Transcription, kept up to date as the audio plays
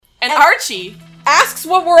And Archie asks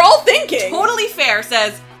what we're all thinking. Totally fair,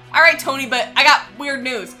 says, all right, Tony, but I got weird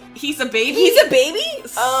news. He's a baby? He's a baby?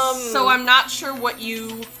 So I'm not sure what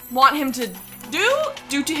you want him to do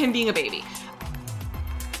due to him being a baby.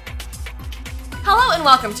 Hello and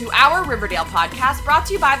welcome to our Riverdale podcast, brought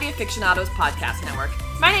to you by the AFICTIONADOS podcast network.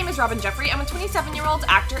 My name is Robin Jeffrey. I'm a 27-year-old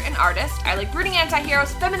actor and artist. I like brooding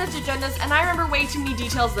anti-heroes, feminist agendas, and I remember way too many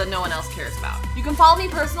details that no one else cares about. You can follow me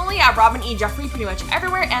personally at Robin E. Jeffrey pretty much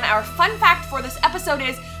everywhere, and our fun fact for this episode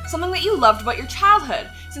is something that you loved about your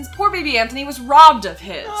childhood, since poor baby Anthony was robbed of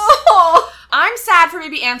his. Oh. I'm sad for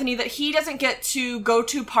baby Anthony that he doesn't get to go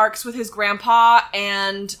to parks with his grandpa,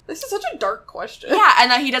 and... This is such a dark question. Yeah,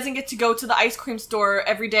 and that he doesn't get to go to the ice cream store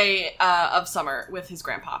every day of summer with his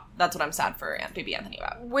grandpa. That's what I'm sad for baby Anthony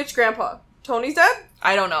about. Which grandpa? Tony's dad?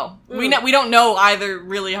 I don't know. We don't know either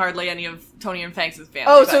really hardly any of Tony and Fangs' family.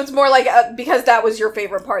 Oh, so it's more like because that was your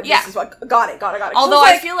favorite part. Yeah. This is what... Got it. Although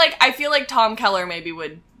I feel like Tom Keller maybe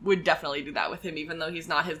would definitely do that with him, even though he's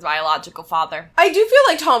not his biological father. I do feel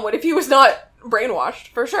like Tom would if he was not brainwashed,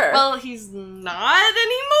 for sure. Well, he's not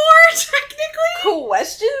anymore, technically.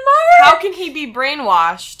 Question mark? How can he be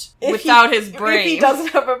brainwashed without his brain? If he doesn't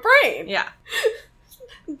have a brain. Yeah.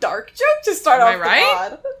 Dark joke to start off right?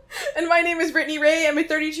 the pod. And my name is Brittany Ray. I'm a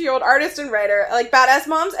 32-year-old artist and writer. I like badass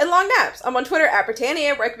moms and long naps. I'm on Twitter at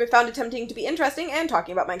Britannia, where I can be found attempting to be interesting and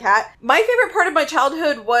talking about my cat. My favorite part of my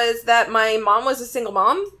childhood was that my mom was a single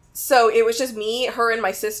mom. So it was just me, her, and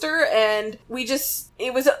my sister, and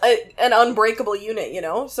it was an unbreakable unit, you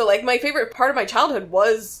know? So, like, my favorite part of my childhood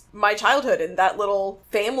was my childhood and that little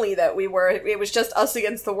family that we were. It was just us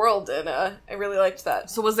against the world, and I really liked that.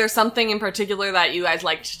 So was there something in particular that you guys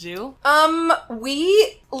liked to do?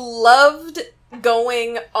 We loved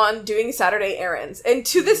going on doing Saturday errands. And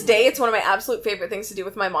to this day, it's one of my absolute favorite things to do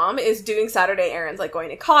with my mom is doing Saturday errands, like going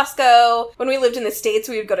to Costco. When we lived in the States,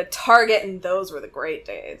 we would go to Target, and those were the great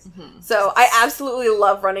days. Mm-hmm. So I absolutely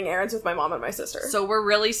love running errands with my mom and my sister. So we're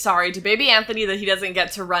really sorry to baby Anthony that he doesn't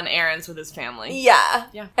get to run errands with his family. Yeah.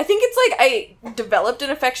 I think it's like I developed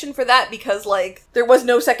an affection for that because, like, there was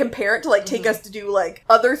no second parent to, like, take us to do, like,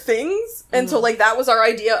 other things. And so, like, that was our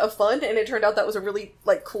idea of fun, and it turned out that was a really,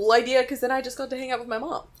 like, cool idea because then I just got to hang out with my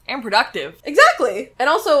mom. And productive. Exactly. And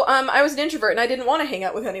also, I was an introvert and I didn't want to hang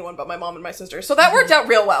out with anyone but my mom and my sister. So that worked out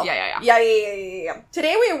real well. Yeah.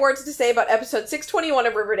 Today we have words to say about episode 621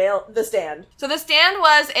 of Riverdale, The Stand. So The Stand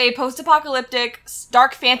was a post-apocalyptic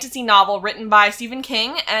dark fantasy novel written by Stephen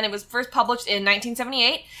King, and it was first published in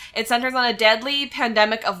 1978. It centers on a deadly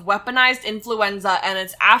pandemic of weaponized influenza and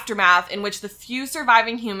its aftermath, in which the few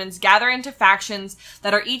surviving humans gather into factions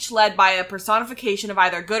that are each led by a personification of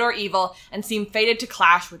either good or evil and seem fated to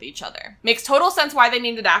clash with each other. Makes total sense why they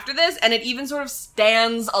named it after this, and it even sort of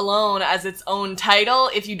stands alone as its own title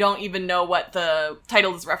if you don't even know what the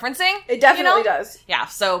title is referencing. It definitely does. Yeah,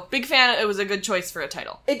 so big fan. It was a good choice for a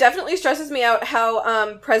title. It definitely stresses me out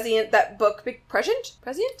how prescient that book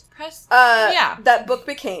that book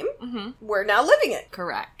became. Mm-hmm. We're now living it.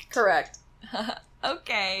 Correct.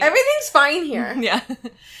 Okay. Everything's fine here. Yeah.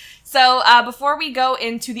 So, before we go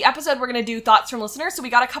into the episode, we're going to do thoughts from listeners. So we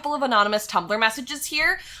got a couple of anonymous Tumblr messages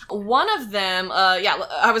here. One of them,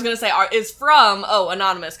 I was going to say is from,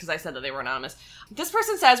 anonymous, because I said that they were anonymous. This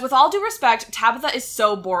person says, with all due respect, Tabitha is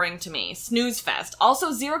so boring to me. Snooze fest.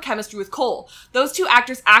 Also, zero chemistry with Cole. Those two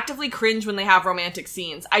actors actively cringe when they have romantic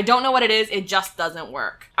scenes. I don't know what it is, it just doesn't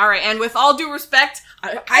work. Alright, and with all due respect,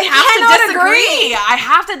 I have to disagree. I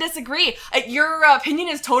have to disagree. Your opinion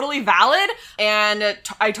is totally valid, and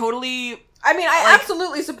I totally... I mean, I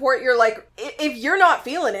absolutely support your, like, if you're not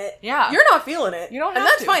feeling it, you're not feeling it. You don't have and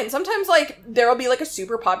that's to. fine. Sometimes, like, there'll be, like, a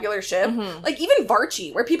super popular ship. Mm-hmm. Like, even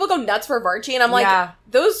Varchi, where people go nuts for Varchi, and I'm like,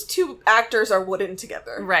 those two actors are wooden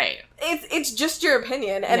together. Right. It's just your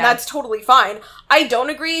opinion, and that's totally fine. I don't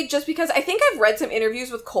agree, just because I think I've read some interviews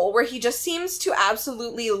with Cole where he just seems to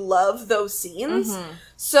absolutely love those scenes. Mm-hmm.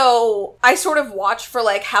 So I sort of watch for,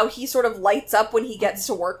 like, how he sort of lights up when he gets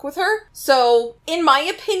to work with her. So, in my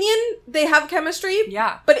opinion, they have chemistry.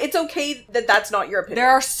 Yeah. But it's okay that that's not your opinion.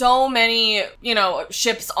 There are so many,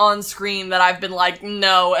 ships on screen that I've been like,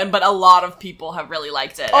 no, but a lot of people have really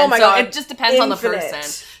liked it. Oh my God. It just depends on the person.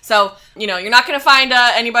 So, you're not going to find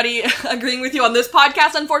anybody agreeing with you on this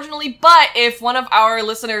podcast, unfortunately, but if one of our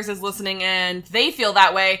listeners is listening and they feel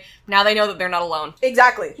that way, now they know that they're not alone.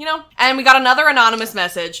 Exactly. And we got another anonymous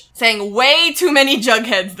message saying way too many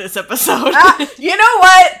Jugheads this episode. You know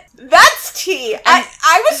what? That's tea.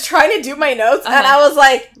 I was trying to do my notes, and I was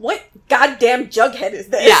like, what goddamn Jughead is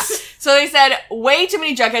this? Yeah. So they said, way too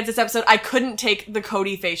many Jugheads this episode. I couldn't take the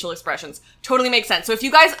Cody facial expressions. Totally makes sense. So if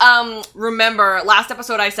you guys remember, last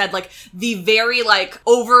episode I said, like, the very, like,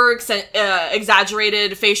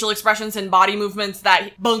 exaggerated facial expressions and body movements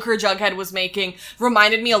that Bunker Jughead was making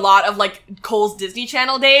reminded me a lot of, like, Cole's Disney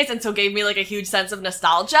Channel days, and so gave me, like, a huge sense of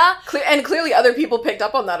nostalgia. And clearly other people picked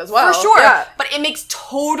up on that as well. For sure. Yeah. But it makes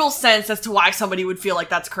total sense as to why somebody would feel like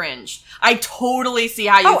that's cringe. I totally see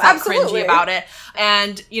how you felt cringy about it.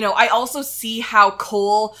 And, you know, I also see how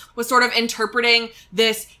Cole was sort of interpreting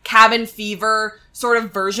this cabin fever sort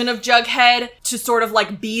of version of Jughead to sort of,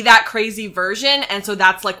 like, be that crazy version. And so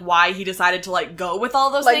that's, like, why he decided to, like, go with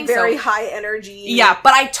all those things. Like, very high energy. Yeah,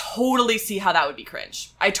 but I totally see how that would be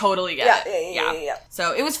cringe. I totally get it. Yeah.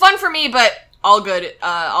 So it was fun for me, but all good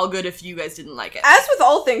if you guys didn't like it. As with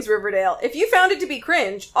all things Riverdale, if you found it to be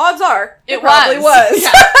cringe, odds are it probably was.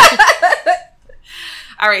 Yeah.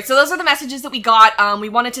 All right, so those are the messages that we got. We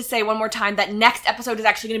wanted to say one more time that next episode is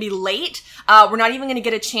actually going to be late. We're not even going to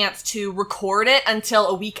get a chance to record it until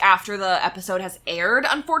a week after the episode has aired,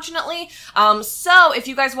 unfortunately. So if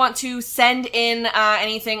you guys want to send in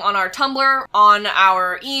anything on our Tumblr, on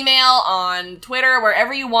our email, on Twitter,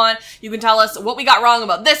 wherever you want, you can tell us what we got wrong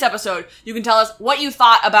about this episode. You can tell us what you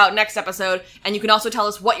thought about next episode, and you can also tell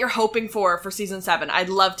us what you're hoping for season 7. I'd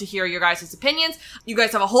love to hear your guys' opinions. You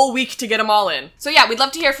guys have a whole week to get them all in. So yeah, we'd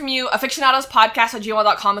love to hear from you.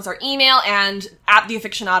 AFICTIONADOSpodcast@gmail.com is our email, and at the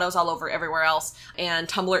Afictionados all over everywhere else. And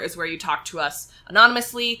Tumblr is where you talk to us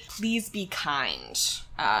anonymously. Please be kind.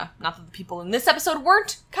 Not that the people in this episode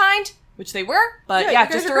weren't kind, which they were, but yeah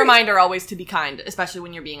just a reminder always to be kind, especially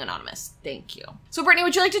when you're being anonymous. Thank you. So Brittany,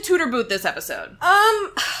 would you like to tutor boot this episode?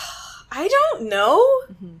 I don't know.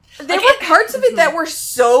 Mm-hmm. There were parts of it that were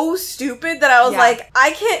so stupid that I was like,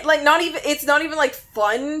 I can't, like, it's not even, like,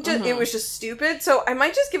 fun. It was just stupid. So I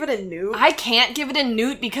might just give it a newt. I can't give it a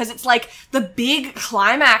newt because it's, like, the big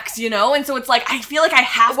climax, you know? And so it's, like, I feel like I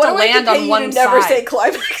have to land on one side. Never say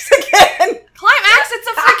climax again. Climax? It's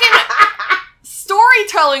a freaking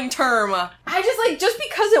storytelling term. I just, like, just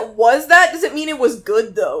because it was that doesn't mean it was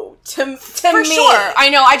good, though. To me. For sure. I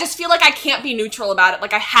know. I just feel like I can't be neutral about it.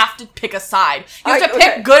 Like, I have to pick a side. You have to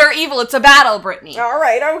pick good or evil. It's a battle, Brittany. All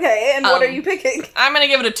right. Okay. And what are you picking? I'm going to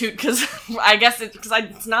give it a toot because I guess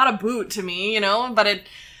it's not a boot to me, you know, but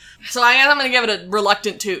so I guess I'm going to give it a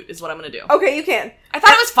reluctant toot is what I'm going to do. Okay, you can. I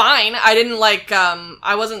thought it was fine. I didn't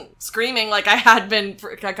I wasn't screaming like I had been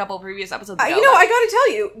for a couple previous episodes ago. You know, I gotta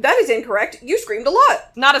tell you, that is incorrect. You screamed a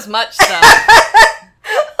lot. Not as much, so.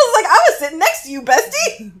 I was like, I was sitting next to you,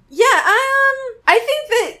 bestie. Yeah, I think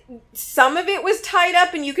that some of it was tied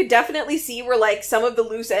up and you could definitely see where, like, some of the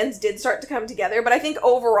loose ends did start to come together, but I think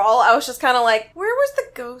overall I was just kind of like, where was the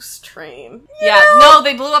ghost train? You know? No,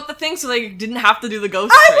 they blew up the thing so they didn't have to do the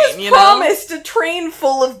ghost train, I was promised a train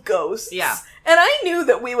full of ghosts. Yeah. And I knew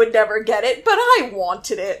that we would never get it, but I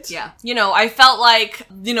wanted it. Yeah. You know, I felt like,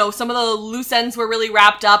 you know, some of the loose ends were really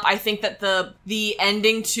wrapped up. I think that the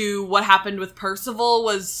ending to what happened with Percival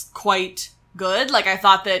was quite good. Like, I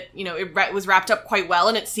thought that, you know, it was wrapped up quite well,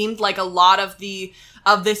 and it seemed like a lot of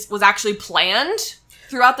this was actually planned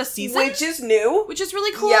throughout the season. Which is new. Which is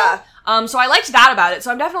really cool. Yeah. So I liked that about it,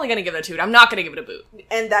 so I'm definitely gonna give it a toot. I'm not gonna give it a boot.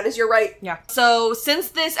 And that is your right. Yeah. So, since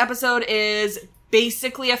this episode is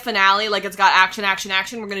basically a finale, like it's got action,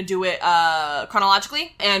 we're gonna do it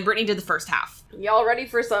chronologically, and Brittany did the first half. Y'all ready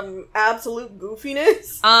for some absolute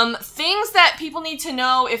goofiness? Things that people need to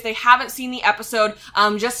know if they haven't seen the episode,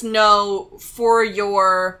 just know for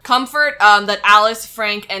your comfort, that Alice,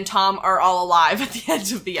 Frank, and Tom are all alive at the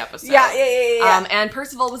end of the episode. Yeah. And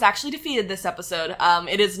Percival was actually defeated this episode.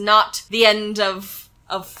 It is not the end of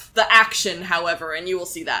the action, however, and you will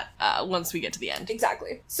see that once we get to the end.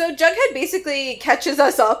 Exactly. So Jughead basically catches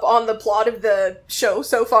us up on the plot of the show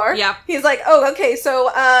so far. Yeah. He's like, oh, okay,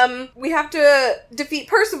 so we have to defeat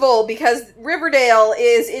Percival because Riverdale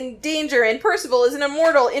is in danger and Percival is an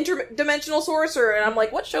immortal interdimensional sorcerer. And I'm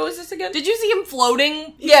like, what show is this again? Did you see him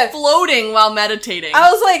floating? Yeah. Floating while meditating.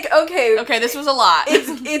 I was like, okay. Okay, this was a lot.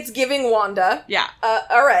 It's giving Wanda. Yeah.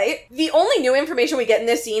 All right. The only new information we get in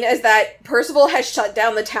this scene is that Percival has shut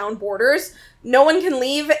down the town borders. No one can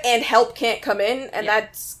leave and help can't come in, and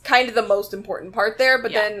that's kind of the most important part there,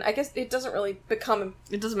 but then I guess it doesn't really become...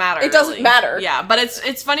 It doesn't matter. It doesn't matter. Yeah, but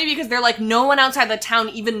it's funny because they're like, no one outside the town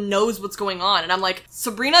even knows what's going on, and I'm like,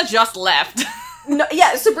 Sabrina just left. No,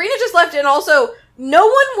 yeah, Sabrina just left, and also, no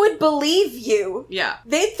one would believe you. Yeah.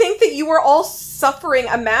 They'd think that you were all suffering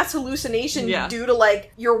a mass hallucination due to,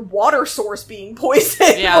 like, your water source being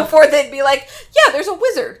poisoned before they'd be like, yeah, there's a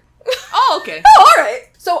wizard. Oh, okay. Oh, alright.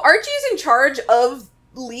 So Archie's in charge of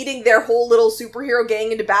leading their whole little superhero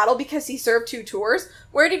gang into battle because he served 2 tours.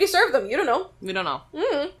 Where did he serve them? You don't know. We don't know.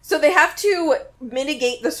 So they have to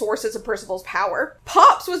mitigate the sources of Percival's power.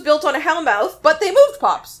 Pops was built on a Hellmouth, but they moved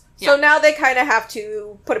Pops. So now they kind of have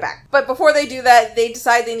to put it back. But before they do that, they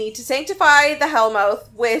decide they need to sanctify the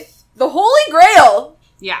Hellmouth with the Holy Grail.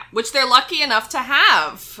 Yeah, which they're lucky enough to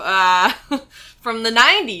have from the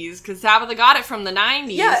 90s, because Tabitha got it from the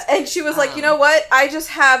 90s. Yeah, and she was like, you know what? I just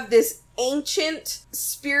have this ancient,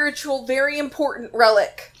 spiritual, very important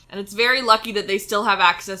relic. And it's very lucky that they still have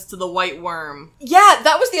access to the white worm. Yeah,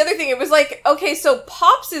 that was the other thing. It was like, okay, so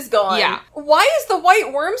Pops is gone. Yeah. Why is the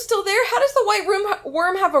white worm still there? How does the white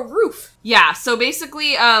worm have a roof? Yeah, so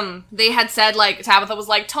basically, they had said, like, Tabitha was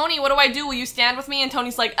like, Tony, what do I do? Will you stand with me? And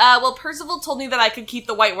Tony's like, well, Percival told me that I could keep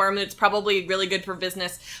the white worm, and it's probably really good for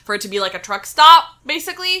business for it to be like a truck stop,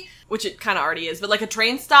 basically, which it kind of already is, but like a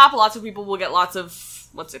train stop, lots of people will get lots of,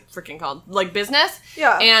 what's it freaking called? Like, business?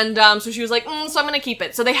 Yeah. And, so she was like, so I'm gonna keep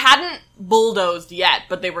it. So they hadn't bulldozed yet,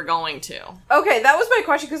 but they were going to. Okay, that was my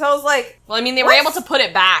question, because I was like... Well, I mean, they were able to put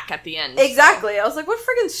it back at the end. Exactly. So. I was like, what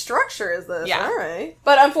friggin' structure is this? Yeah. Alright.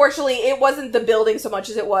 But unfortunately, it wasn't the building so much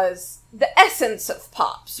as it was the essence of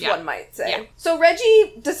Pops, one might say. Yeah. So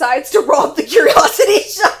Reggie decides to rob the curiosity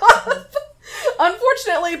shop.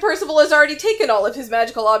 Unfortunately, Percival has already taken all of his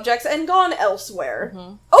magical objects and gone elsewhere.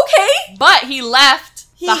 Okay! But he left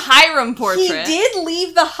the Hiram portrait. He did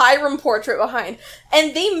leave the Hiram portrait behind.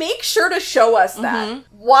 And they make sure to show us that.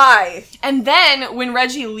 Why? And then, when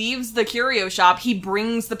Reggie leaves the curio shop, he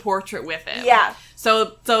brings the portrait with him. Yeah.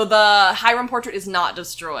 So the Hiram portrait is not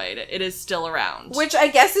destroyed. It is still around. Which I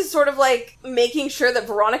guess is sort of like making sure that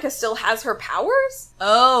Veronica still has her powers?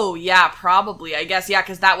 Oh, yeah, probably. I guess, yeah,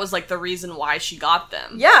 because that was, like, the reason why she got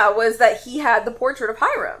them. Yeah, was that he had the portrait of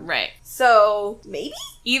Hiram. Right. So, maybe?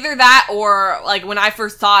 Either that or, like, when I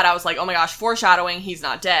first saw it, I was like, oh my gosh, foreshadowing, he's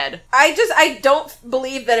not dead. I don't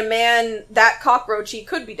believe that a man that cockroachy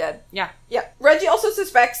could be dead. Yeah. Yeah. Reggie also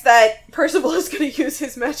suspects that Percival is going to use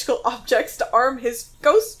his magical objects to arm his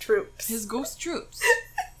ghost troops. His ghost troops.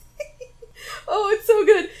 Oh, it's so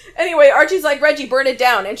good. Anyway, Archie's like, Reggie, burn it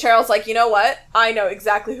down. And Cheryl's like, you know what? I know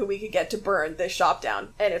exactly who we could get to burn this shop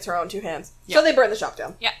down. And it's her own 2 hands. Yep. So they burn the shop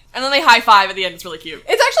down. Yeah. And then they high five at the end. It's really cute.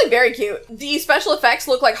 It's actually very cute. The special effects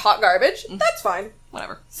look like hot garbage. That's fine.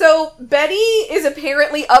 Whatever. So Betty is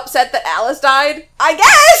apparently upset that Alice died. I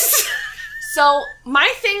guess! So,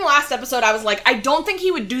 my thing last episode, I was like, I don't think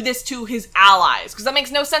he would do this to his allies, because that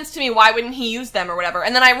makes no sense to me. Why wouldn't he use them or whatever?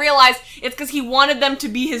 And then I realized it's because he wanted them to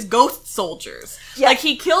be his ghost soldiers. Yeah. Like,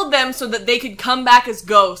 he killed them so that they could come back as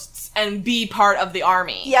ghosts and be part of the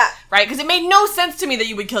army. Yeah. Right? Because it made no sense to me that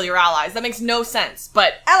you would kill your allies. That makes no sense,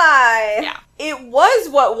 but... Ally! Yeah. It was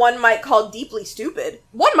what one might call deeply stupid.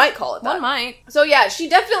 One might call it that. One might. So yeah,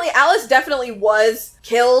 Alice definitely was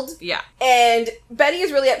killed. Yeah. And Betty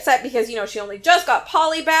is really upset because, you know, she only just got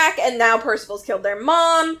Polly back and now Percival's killed their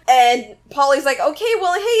mom. And Polly's like, okay,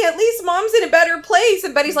 well, hey, at least Mom's in a better place.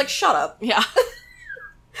 And Betty's like, shut up. Yeah.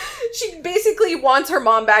 She basically wants her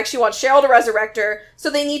mom back. She wants Cheryl to resurrect her. So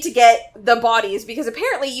they need to get the bodies because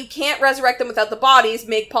apparently you can't resurrect them without the bodies.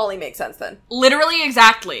 Make Polly make sense then. Literally,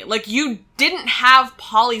 exactly. Like, you didn't have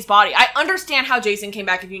Polly's body. I understand how Jason came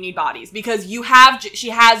back if you need bodies because she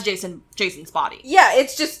has Jason's body. Yeah,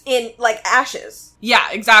 it's just in, like, ashes.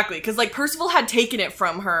 Yeah, exactly. Because, like, Percival had taken it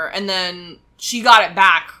from her and then she got it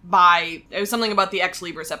back it was something about the Ex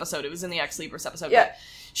Libris episode. It was in the Ex Libris episode. Yeah.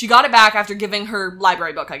 She got it back after giving her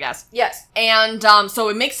library book, I guess. Yes. And, so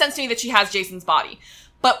it makes sense to me that she has Jason's body.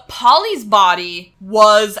 But Polly's body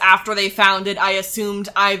was, after they found it, I assumed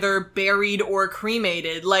either buried or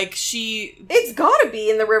cremated. Like, It's gotta be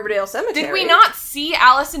in the Riverdale Cemetery. Did we not see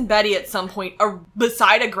Alice and Betty at some point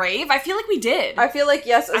beside a grave? I feel like we did. I feel like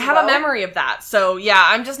yes, I have a memory of that. So, yeah,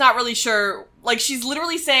 I'm just not really sure. Like, she's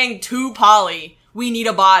literally saying to Polly, we need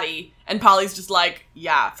a body. And Polly's just like,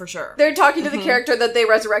 yeah, for sure. They're talking to the character that they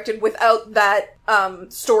resurrected without that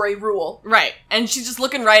story rule. Right. And she's just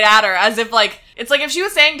looking right at her as if, like, it's like if she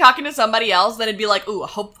was talking to somebody else, then it'd be like, ooh,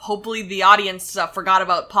 hopefully the audience forgot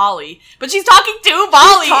about Polly. But she's talking to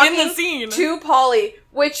Polly in the scene. To Polly,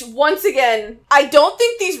 which, once again, I don't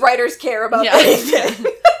think these writers care about anything.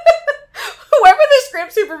 Whoever the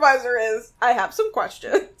script supervisor is, I have some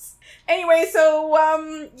questions. Anyway,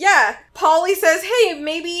 so, yeah, Polly says, hey,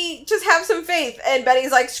 maybe just have some faith. And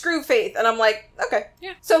Betty's like, screw faith. And I'm like, okay.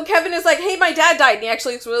 Yeah. So Kevin is like, hey, my dad died. And he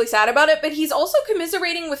actually looks really sad about it. But he's also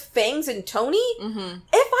commiserating with Fangs and Tony. Mm-hmm.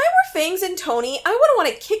 If I were Fangs and Tony, I wouldn't want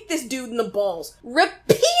to kick this dude in the balls.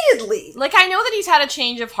 Repeatedly. Like, I know that he's had a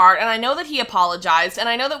change of heart. And I know that he apologized. And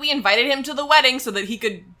I know that we invited him to the wedding so that he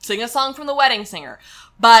could sing a song from The Wedding Singer.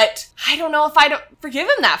 but I don't know if I'd forgive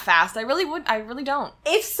him that fast. I really don't.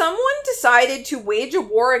 If someone decided to wage a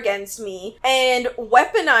war against me and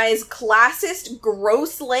weaponize classist,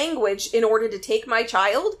 gross language in order to take my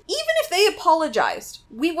child, even if they apologized,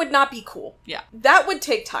 we would not be cool. Yeah. That would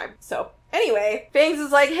take time. So, anyway, Fangs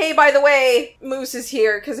is like, hey, by the way, Moose is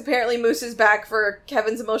here, because apparently Moose is back for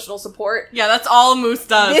Kevin's emotional support. Yeah, that's all Moose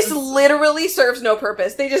does. This literally serves no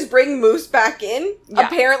purpose. They just bring Moose back in. Yeah.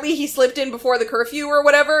 Apparently he slipped in before the curfew or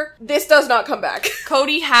whatever. This does not come back.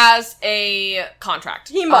 Cody has a contract.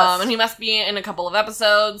 He must. And he must be in a couple of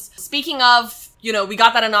episodes. Speaking of, you know, we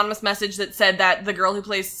got that anonymous message that said that the girl who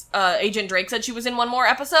plays Agent Drake said she was in one more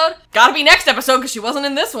episode. Gotta be next episode because she wasn't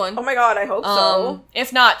in this one. Oh my god, I hope so.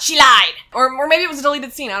 If not, she lied. Or maybe it was a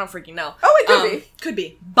deleted scene. I don't freaking know. Oh, it could be. Could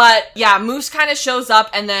be. But yeah, Moose kind of shows up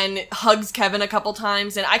and then hugs Kevin a couple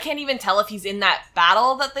times. And I can't even tell if he's in that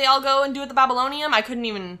battle that they all go and do at the Babylonium. I couldn't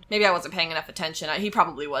even... Maybe I wasn't paying enough attention. He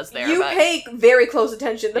probably was there. You pay very close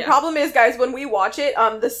attention. The problem is, guys, when we watch it,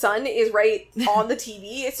 the sun is right on the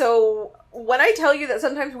TV. So... when I tell you that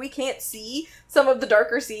sometimes we can't see some of the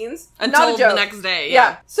darker scenes, until not a joke. The next day,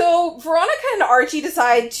 yeah. So Veronica and Archie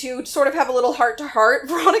decide to sort of have a little heart-to-heart.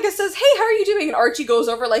 Veronica says, hey, how are you doing? And Archie goes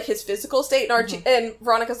over, like, his physical state, and Archie and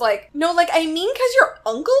Veronica's like, no, like, I mean, because your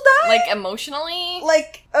uncle died? Like, emotionally?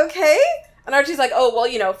 Like, okay? And Archie's like, oh, well,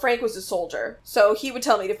 you know, Frank was a soldier, so he would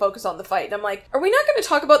tell me to focus on the fight. And I'm like, are we not going to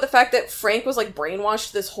talk about the fact that Frank was, like,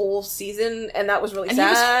 brainwashed this whole season, and that was really sad? And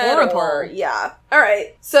he was horrible. Or, yeah.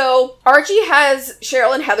 Alright, so Archie has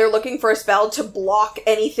Cheryl and Heather looking for a spell to block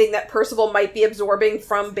anything that Percival might be absorbing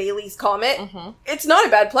from Bailey's comet. It's not a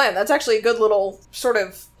bad plan. That's actually a good little sort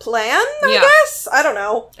of plan, I guess? I don't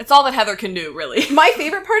know. It's all that Heather can do, really. My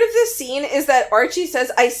favorite part of this scene is that Archie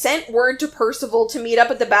says, I sent word to Percival to meet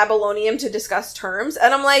up at the Babylonium to discuss terms.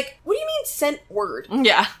 And I'm like, what do you mean sent word?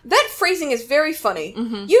 Yeah. That phrasing is very funny.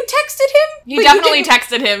 You texted him? He definitely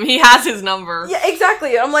texted him. He has his number. Yeah,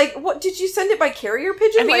 exactly. I'm like, what, did you send it by carrier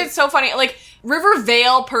pigeon? I think it's so funny. Like,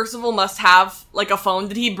 Riverdale, Percival must have, like, a phone.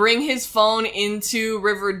 Did he bring his phone into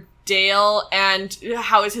Riverdale? And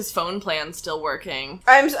how is his phone plan still working?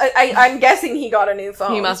 I'm guessing he got a new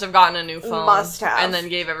phone. He must have gotten a new phone. Must have. And then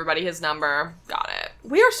gave everybody his number. Got it.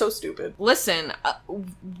 We are so stupid. Listen,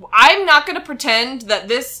 I'm not going to pretend that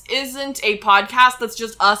this isn't a podcast that's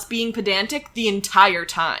just us being pedantic the entire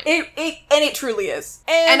time. It truly is.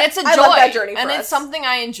 And it's a joy. I love that journey for us. It's something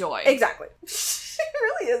I enjoy. Exactly. It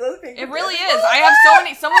really is. It really is. I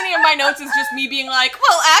have so many of my notes is just me being like,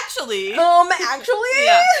 well, actually. Actually?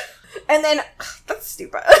 Yeah. And then, that's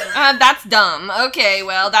stupid. That's dumb. Okay,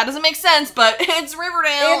 well, that doesn't make sense, but it's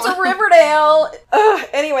Riverdale. It's a Riverdale.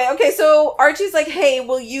 Anyway, okay, so Archie's like, hey,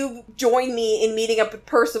 will you join me in meeting up with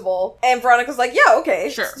Percival? And Veronica's like, yeah, okay.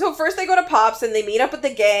 Sure. So first they go to Pop's and they meet up with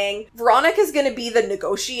the gang. Veronica's gonna be the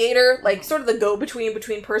negotiator, like sort of the go-between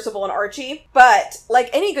between Percival and Archie. But like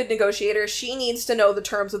any good negotiator, she needs to know the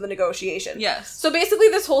terms of the negotiation. Yes. So basically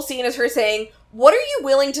this whole scene is her saying, what are you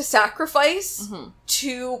willing to sacrifice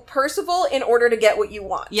to Percival in order to get what you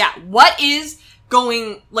want? Yeah. What is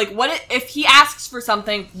going, like, if he asks for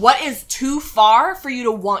something, what is too far for you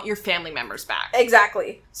to want your family members back?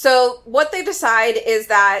 Exactly. So what they decide is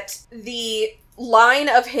that the line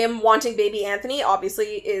of him wanting baby Anthony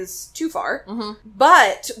obviously is too far.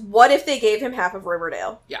 But what if they gave him half of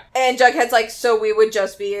Riverdale? Yeah. And Jughead's like, so we would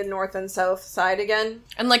just be in north and south side again?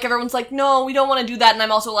 And like everyone's like, no, we don't want to do that. And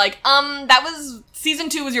I'm also like, that was... Season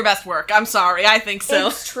 2 was your best work. I'm sorry. I think so.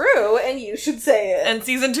 It's true, and you should say it. And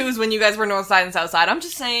Season 2 is when you guys were North Side and South Side. I'm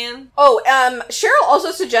just saying. Oh, Cheryl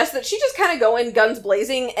also suggests that she just kind of go in guns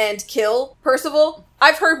blazing and kill Percival.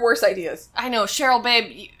 I've heard worse ideas. I know, Cheryl,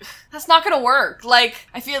 babe, that's not gonna work. Like,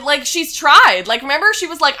 I feel like she's tried. Like, remember? She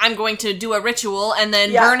was like, I'm going to do a ritual and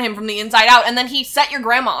then burn him from the inside out, and then he set your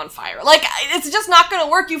grandma on fire. Like, it's just not gonna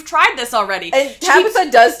work. You've tried this already. And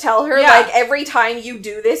Tabitha does tell her, like, every time you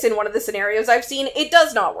do this in one of the scenarios I've seen, it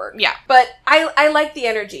does not work. Yeah. But I like the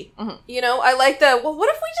energy. You know, I like the, well, what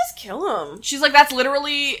if we just kill him? She's like, that's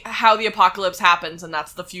literally how the apocalypse happens, and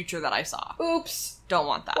that's the future that I saw. Oops. Don't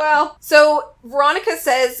want that. Well, so Veronica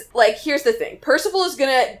says, like, here's the thing. Percival is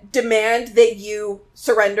gonna demand that you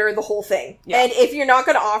surrender the whole thing. Yeah. And if you're not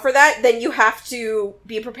gonna offer that, then you have to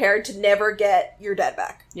be prepared to never get your dad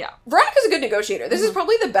back. Yeah. Veronica's a good negotiator. This is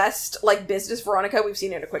probably the best, like, business Veronica we've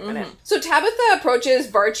seen in a quick minute. So Tabitha approaches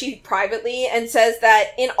Varchi privately and says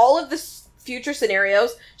that in all of the future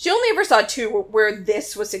scenarios, she only ever saw 2 where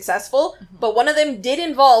this was successful, but one of them did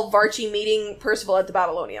involve Varchi meeting Percival at the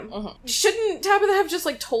Babylonium. Shouldn't Tabitha have just,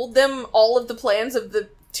 like, told them all of the plans of the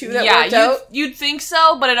two that worked out. You'd think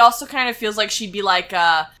so, but it also kind of feels like she'd be like,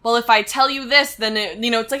 well, if I tell you this, then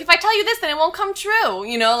it's like, if I tell you this, then it won't come true.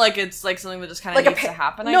 Like, it's like something that just kind of needs to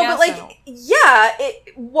happen, I guess. No,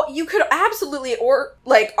 but you could absolutely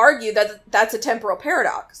argue that that's a temporal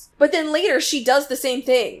paradox. But then later, she does the same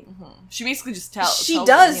thing. Mm-hmm. She basically just tells. She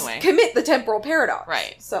does commit the temporal paradox.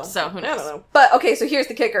 Right. So who knows? I don't know. But, okay, so here's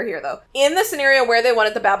the kicker here, though. In the scenario where they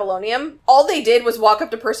wanted the Babylonium, all they did was walk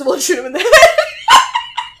up to Percival and shoot him in the head.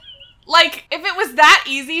 Like, if it was that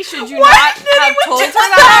easy, should you not have told her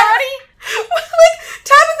that already?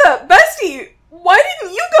 Tabitha, bestie, why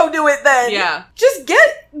didn't you go do it then? Yeah. Just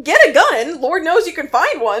get a gun. Lord knows you can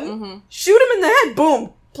find one. Mm-hmm. Shoot him in the head.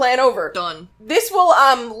 Boom. Plan over. Done. This will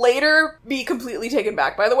later be completely taken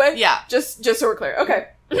back, by the way. Yeah. Just so we're clear. Okay.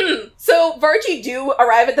 So Varchi do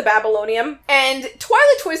arrive at the Babylonium, and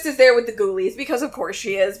Twyla Twist is there with the Ghoulies, because of course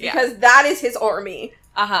she is, because that is his army.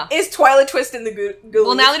 Uh-huh. Is Twyla Twist in the Ghoulies.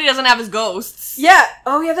 Well, now that he doesn't have his ghosts. Yeah.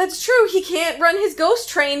 Oh, yeah, that's true. He can't run his ghost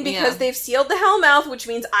train because they've sealed the Hellmouth, which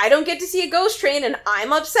means I don't get to see a ghost train, and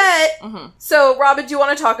I'm upset. Mm-hmm. So, Robin, do you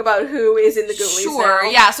want to talk about who is in the Ghoulies Sure, now?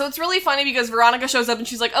 yeah. So it's really funny because Veronica shows up and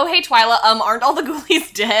she's like, oh, hey, Twyla, aren't all the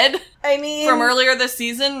Ghoulies dead? I mean... From earlier this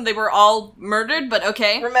season, they were all murdered, but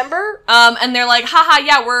okay. Remember? And they're like, haha,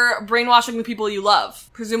 yeah, we're brainwashing the people you love.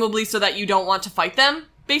 Presumably so that you don't want to fight them.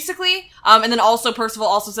 Basically. And then also Percival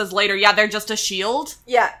also says later, yeah, they're just a shield.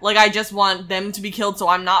 Yeah. Like, I just want them to be killed so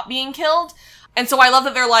I'm not being killed. And so I love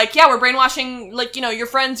that they're like, yeah, we're brainwashing, like, your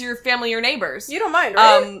friends, your family, your neighbors. You don't mind,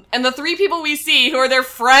 right? And the three people we see who are their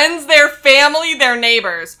friends, their family, their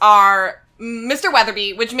neighbors are Mr.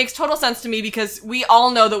 Weatherby, which makes total sense to me because we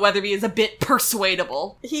all know that Weatherby is a bit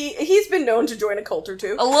persuadable. He's been known to join a cult or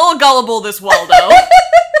two. A little gullible, this Waldo.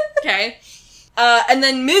 Okay. And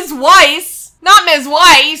then Ms. Weiss. Not Ms.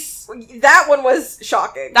 Weiss! That one was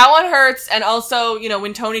shocking. That one hurts, and also,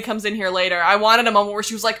 when Tony comes in here later, I wanted a moment where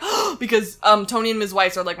she was like, because, Tony and Ms.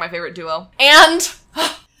 Weiss are, like, my favorite duo. And...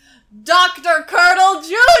 Dr. Curdle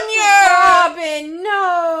Jr.! Robin,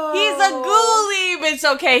 no! He's a ghoulie, but it's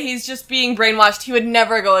okay, he's just being brainwashed. He would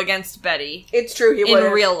never go against Betty. It's true, he would.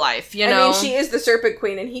 In real life, I mean, she is the Serpent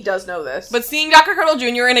Queen, and he does know this. But seeing Dr. Curdle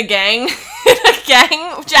Jr. in a gang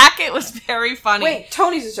jacket was very funny. Wait,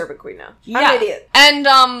 Tony's a Serpent Queen now. Yeah. I'm an idiot.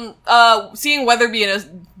 And, seeing Weatherby in a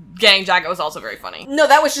gang jacket was also very funny. No,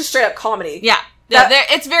 that was just straight up comedy. Yeah. Yeah,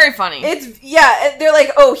 it's very funny. They're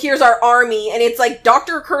like, oh, here's our army, and it's like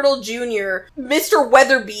Dr. Curdle Jr., Mr.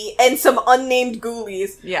 Weatherby, and some unnamed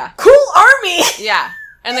ghoulies. Yeah. Cool army! Yeah.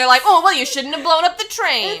 And they're like, oh, well, you shouldn't have blown up the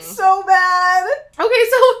train. It's so bad. Okay,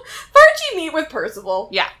 so Varchi meet with Percival.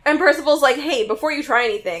 Yeah. And Percival's like, hey, before you try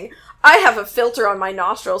anything, I have a filter on my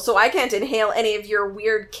nostrils, so I can't inhale any of your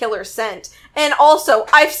weird killer scent. And also,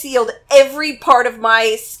 I've sealed every part of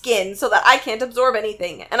my skin so that I can't absorb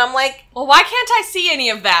anything. And I'm like... Well, why can't I see any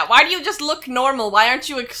of that? Why do you just look normal? Why aren't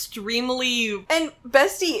you extremely... And,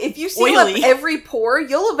 bestie, if you seal up every pore,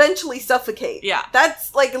 you'll eventually suffocate. Yeah.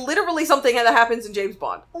 That's, like, literally something that happens in James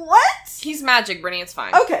Bond. What? He's magic, Brittany, it's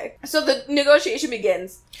fine. Okay, so the negotiation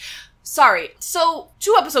begins. Sorry. So,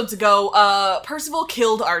 2 episodes ago, Percival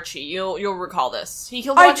killed Archie. You'll recall this. He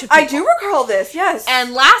killed a bunch of people. I do recall this, yes.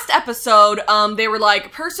 And last episode, they were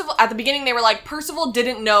like, at the beginning, they were like, Percival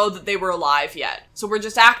didn't know that they were alive yet. So we're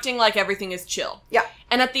just acting like everything is chill. Yeah.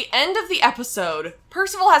 And at the end of the episode,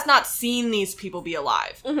 Percival has not seen these people be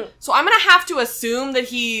alive. Mm-hmm. So I'm gonna have to assume that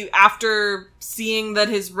he, after seeing that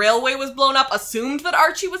his railway was blown up, assumed that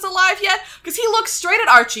Archie was alive yet? Because he looks straight at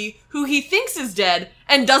Archie, who he thinks is dead,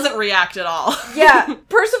 and doesn't react at all. Yeah,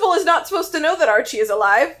 Percival is not supposed to know that Archie is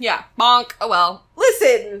alive. Yeah, bonk, oh well.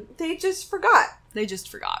 Listen, they just forgot. They just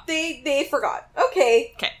forgot. They forgot.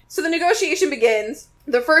 Okay. Okay. So the negotiation begins.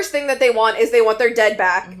 The first thing that they want is they want their dead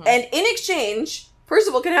back. Mm-hmm. And in exchange,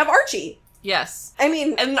 Percival can have Archie. Yes. I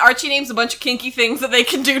mean... And Archie names a bunch of kinky things that they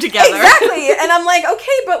can do together. Exactly! And I'm like,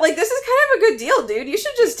 okay, but, like, this is kind of a good deal, dude. You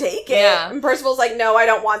should just take it. Yeah. And Percival's like, no, I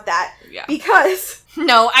don't want that. Yeah. Because...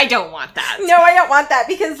 No, I don't want that. No, I don't want that,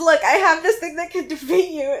 because look, I have this thing that can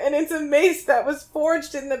defeat you, and it's a mace that was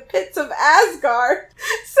forged in the pits of Asgard.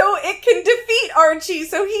 So it can defeat Archie,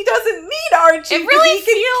 so he doesn't need Archie. It really he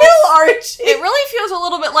can kill Archie. It really feels a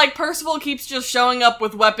little bit like Percival keeps just showing up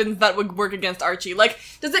with weapons that would work against Archie. Like,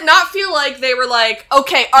 does it not feel like they were like,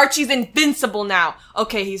 okay, Archie's invincible now.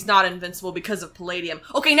 Okay, he's not invincible because of Palladium.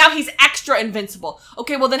 Okay, now he's extra invincible.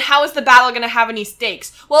 Okay, well then how is the battle gonna have any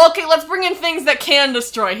stakes? Well, okay, let's bring in things that can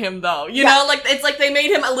destroy him, though. You know, like, it's like they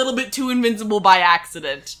made him a little bit too invincible by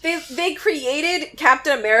accident. They created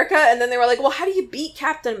Captain America, and then they were like, well, how do you beat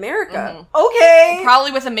Captain America? Mm-hmm. Okay.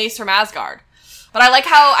 Probably with a mace from Asgard. But I like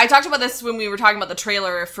how, I talked about this when we were talking about the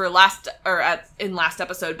trailer for last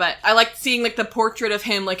episode, but I like seeing, like, the portrait of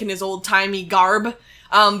him, like, in his old-timey garb,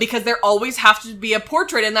 because there always have to be a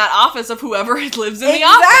portrait in that office of whoever lives in the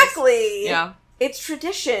office. Exactly! Yeah. It's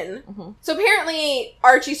tradition. Mm-hmm. So apparently,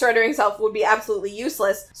 Archie surrendering himself would be absolutely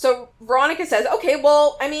useless. So Veronica says, okay,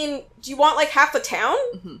 well, I mean, do you want, like, half the town?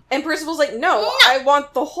 Mm-hmm. And Percival's like, no, I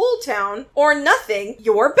want the whole town, or nothing.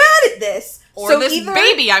 You're bad at this. Or so this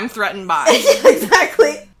baby I'm threatened by.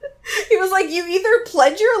 Exactly. He was like, you either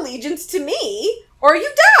pledge your allegiance to me, or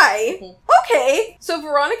you die. Mm-hmm. Okay. So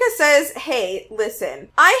Veronica says, hey, listen,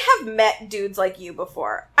 I have met dudes like you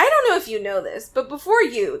before. I don't know if you know this, but before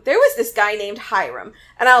you, there was this guy named Hiram.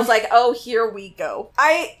 And I was like, oh, here we go.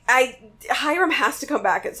 Hiram has to come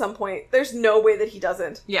back at some point. There's no way that he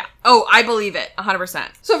doesn't. Yeah. Oh, I believe it. 100%.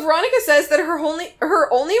 So Veronica says that her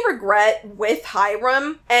only regret with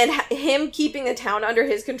Hiram and him keeping the town under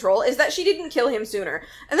his control is that she didn't kill him sooner.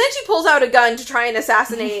 And then she pulls out a gun to try and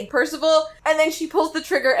assassinate Percival, and then she pulls the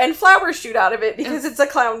trigger and flowers shoot out of it because it's a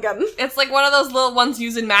clown gun. It's like one of those little ones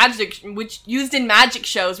used in magic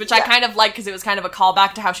shows, which I kind of like because it was kind of a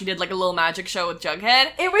callback to how she did like a little magic show with Jughead.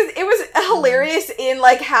 It was hilarious in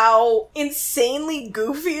like how insanely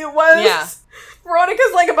goofy it was. Yeah.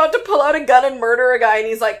 Veronica's like about to pull out a gun and murder a guy, and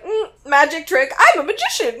he's like, magic trick, I'm a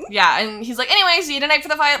magician. Yeah, and he's like, anyway, see you tonight for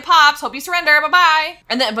the fight pops, hope you surrender, bye-bye.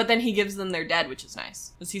 But then he gives them their dead, which is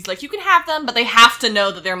nice. Because he's like, you can have them, but they have to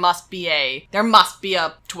know that there must be a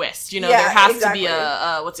twist, you know? Yeah, there has to be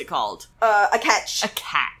a what's it called? A catch. A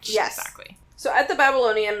catch. Yes. Exactly. So at the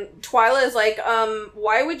Babylonium, Twyla is like,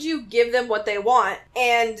 why would you give them what they want?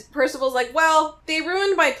 And Percival's like, well, they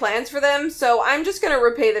ruined my plans for them, so I'm just gonna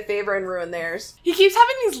repay the favor and ruin theirs. He keeps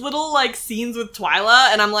having these little, like, scenes with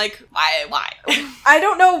Twyla, and I'm like, why? I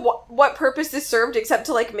don't know what purpose this served except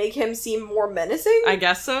to, like, make him seem more menacing. I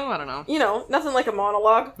guess so, I don't know. You know, nothing like a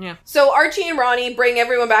monologue. Yeah. So Archie and Ronnie bring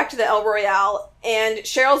everyone back to the El Royale, and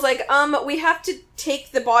Cheryl's like, we have to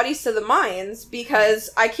take the bodies to the mines because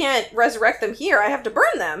I can't resurrect them here. I have to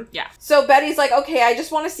burn them. Yeah. So Betty's like, okay, I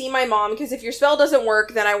just want to see my mom because if your spell doesn't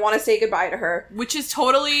work, then I want to say goodbye to her. Which is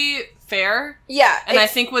totally fair. Yeah. And I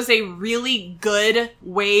think was a really good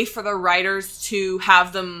way for the writers to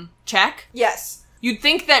have them check. Yes. You'd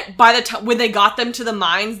think that by the time when they got them to the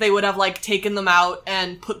mines, they would have, like, taken them out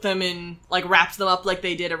and put them in, like, wrapped them up like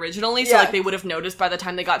they did originally. So, like, they would have noticed by the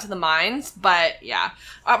time they got to the mines. But, yeah.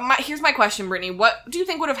 Here's my question, Brittany. What do you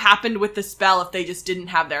think would have happened with the spell if they just didn't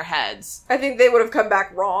have their heads? I think they would have come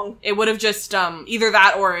back wrong. It would have just, either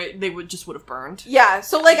that or they would have burned. Yeah.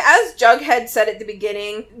 So, like, as Jughead said at the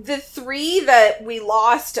beginning, the 3 that we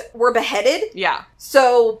lost were beheaded. Yeah.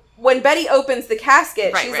 So when Betty opens the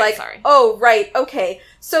casket, she's like, oh, right, okay.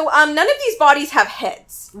 So, none of these bodies have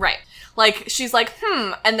heads. Right. Like, she's like,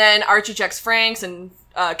 and then Archie checks Frank's, and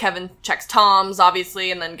Kevin checks Tom's,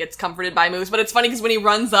 obviously, and then gets comforted by Moose. But it's funny because when he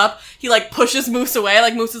runs up, he, like, pushes Moose away.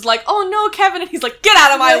 Like, Moose is like, oh, no, Kevin. And he's like, get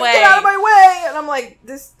out of my way. Get out of my way. And I'm like,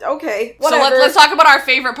 okay, whatever. So let's talk about our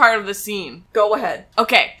favorite part of the scene. Go ahead.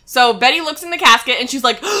 Okay. So Betty looks in the casket, and she's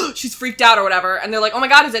like, she's freaked out or whatever. And they're like, oh my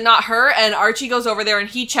god, is it not her? And Archie goes over there, and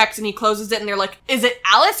he checks, and he closes it, and they're like, is it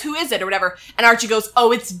Alice? Who is it? Or whatever. And Archie goes,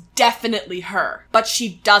 oh, it's definitely her. But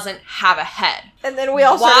she doesn't have a head. And then we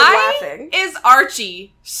all started laughing. Why is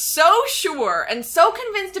Archie so sure and so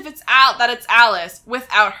convinced that it's Alice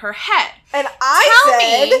without her head? And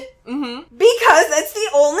I said, because it's the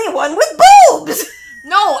only one with boobs.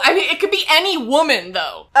 No, I mean, it could be any woman,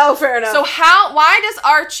 though. Oh, fair enough. So why does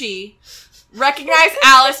Archie recognize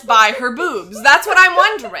Alice by her boobs? That's what I'm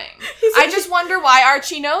wondering. I just wonder why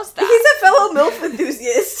Archie knows that. He's a fellow MILF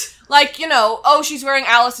enthusiast. Like, you know, oh, she's wearing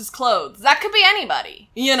Alice's clothes. That could be anybody,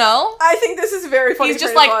 you know? I think this is very funny. He's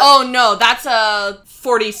just like, oh, no, that's a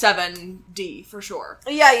 47D for sure.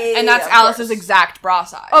 Yeah. And that's Alice's exact bra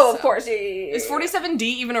size. Oh, of course. Yeah. Is 47D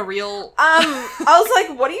even a real... I was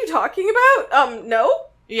like, what are you talking about? No?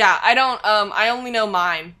 Yeah, I don't, I only know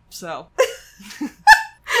mine, so...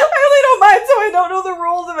 I only know mine, so I don't know the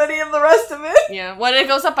rules of any of the rest of it. Yeah, well, it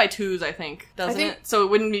goes up by 2s, I think, doesn't it? So it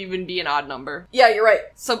wouldn't even be an odd number. Yeah, you're right.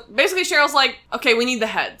 So basically Cheryl's like, okay, we need the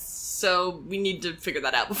heads. So we need to figure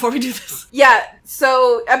that out before we do this. Yeah,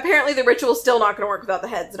 so apparently the ritual's still not going to work without the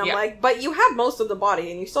heads. And I'm like, but you have most of the body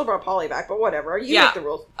and you still brought Polly back, but whatever. You make the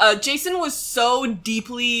rules. Jason was so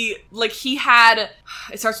deeply, like, he had,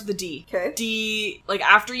 it starts with a D. Okay. Like,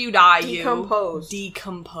 after you die, Decompose.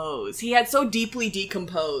 He had so deeply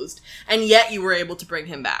decomposed, and yet you were able to bring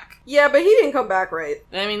him back. Yeah, but he didn't come back right.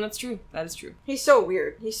 I mean, that's true. That is true. He's so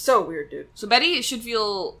weird. He's so weird, dude. So Betty should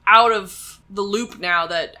feel out of the loop now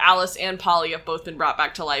that Alice and Polly have both been brought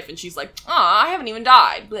back to life, and she's like, "Aw, I haven't even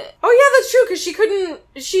died." Blech. Oh yeah, that's true,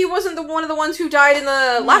 because she wasn't one of the ones who died in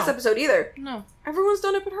the last episode either. No. Everyone's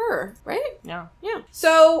done it but her, right? Yeah. Yeah.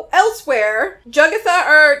 So, elsewhere, Jugatha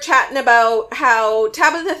are chatting about how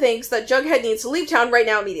Tabitha thinks that Jughead needs to leave town right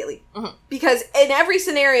now immediately. Mm-hmm. Because in every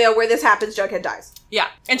scenario where this happens, Jughead dies. Yeah.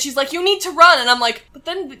 And she's like, "You need to run," and I'm like, "But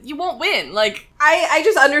then you won't win." Like, I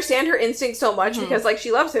just understand her instinct so much because, like,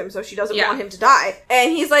 she loves him, so she doesn't want him to die.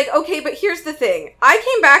 And he's like, "Okay, but here's the thing. I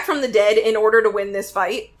came back from the dead in order to win this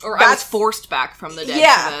fight." Or I was forced back from the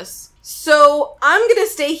dead for this. So, I'm gonna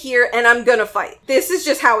stay here and I'm gonna fight. This is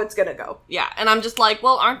just how it's gonna go. Yeah, and I'm just like,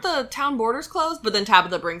 well, aren't the town borders closed? But then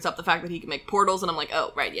Tabitha brings up the fact that he can make portals, and I'm like,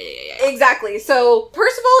 oh, right, yeah. Exactly. So,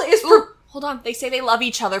 Percival is... Hold on. They say they love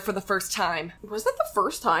each other for the first time. Was that the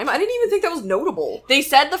first time? I didn't even think that was notable. They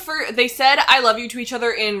said they said "I love you" to each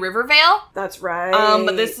other in Riverdale. That's right.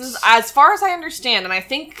 But this is, as far as I understand, and I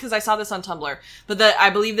think because I saw this on Tumblr, but I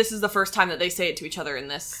believe this is the first time that they say it to each other in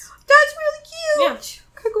this. That's really cute. Yeah.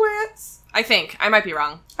 Congrats. I think. I might be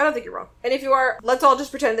wrong. I don't think you're wrong. And if you are, let's all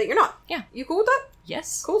just pretend that you're not. Yeah. You cool with that?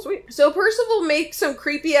 Yes. Cool, sweet. So Percival makes some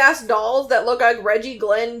creepy-ass dolls that look like Reggie,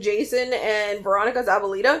 Glenn, Jason, and Veronica's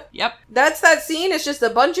Abuelita. Yep. That's that scene. It's just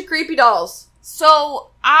a bunch of creepy dolls.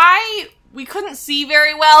 So, we couldn't see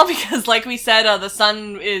very well because, like we said, the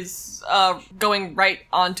sun is going right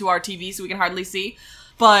onto our TV, so we can hardly see.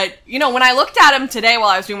 But, when I looked at him today while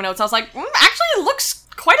I was doing my notes, I was like, actually, it looks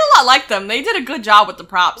quite a lot like them. They did a good job with the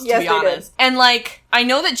props, to be honest. And, I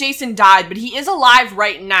know that Jason died, but he is alive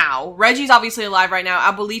right now. Reggie's obviously alive right now.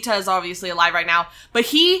 Abuelita is obviously alive right now. But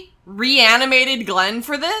he reanimated Glenn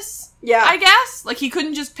for this. Yeah. I guess. He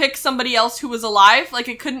couldn't just pick somebody else who was alive.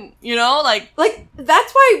 It couldn't,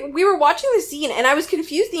 that's why we were watching the scene, and I was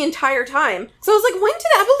confused the entire time. So I was like, when did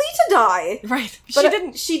Abuelita die? Right.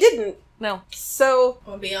 But she didn't. No. So...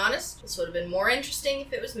 I'll be honest, this would have been more interesting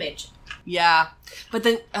if it was Midge. Yeah. But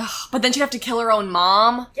then she'd have to kill her own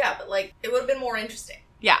mom. Yeah, but, it would have been more interesting.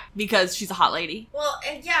 Yeah, because she's a hot lady. Well,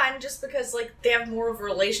 and just because, they have more of a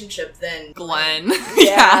relationship than Glenn.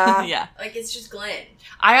 Yeah. Yeah. It's just Glenn.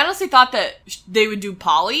 I honestly thought that they would do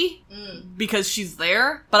Polly because she's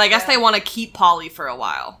there, but I guess they want to keep Polly for a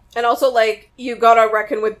while. And also, you gotta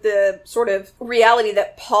reckon with the sort of reality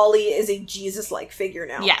that Polly is a Jesus-like figure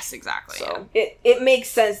now. Yes, exactly. So it makes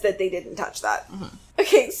sense that they didn't touch that. Mm-hmm.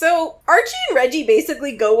 Okay, so Archie and Reggie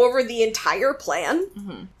basically go over the entire plan.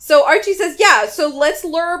 Mm-hmm. So Archie says, yeah, so let's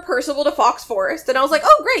lure Percival to Fox Forest. And I was like,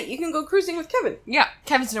 oh, great, you can go cruising with Kevin. Yeah,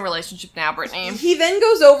 Kevin's in a relationship now, Brittany. He then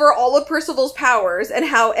goes over all of Percival's powers and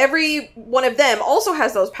how every one of them also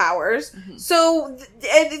has those powers. Mm-hmm. So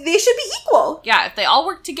they should be equal. Yeah, if they all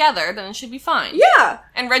work together, then it should be fine. Yeah.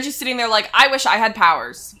 And Reggie's sitting there like, I wish I had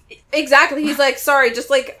powers. Exactly. He's like, sorry,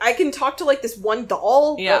 just I can talk to this one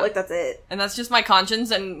doll, but that's it. And that's just my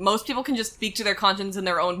conscience, and most people can just speak to their conscience in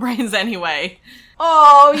their own brains anyway.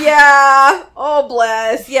 Oh, yeah. Oh,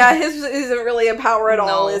 bless. Yeah, his isn't really a power at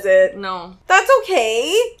all, is it? No. That's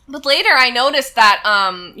okay. But later I noticed that,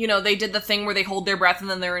 they did the thing where they hold their breath and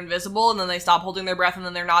then they're invisible, and then they stop holding their breath and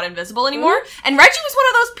then they're not invisible anymore. Mm-hmm. And Reggie was one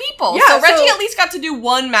of those people. Yeah, so Reggie at least got to do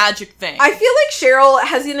one magic thing. I feel like Cheryl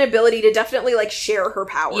has an ability to definitely, share her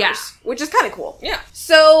powers. Yeah. Which is kind of cool. Yeah.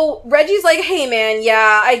 So Reggie's like, hey, man,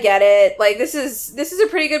 yeah, I get it. This is a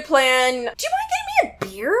pretty good plan. Do you mind getting me a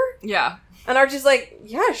beer? Yeah. And Archie's like,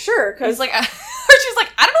 yeah, sure. He's like, Archie's like,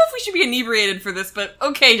 I don't know if we should be inebriated for this, but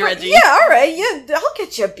okay, Reggie. Yeah, all right. Yeah, I'll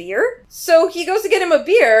get you a beer. So he goes to get him a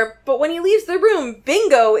beer, but when he leaves the room,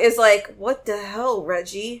 Bingo is like, what the hell,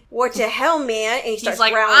 Reggie? What the hell, man? And he starts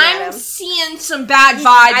growling at him. I'm seeing some bad vibes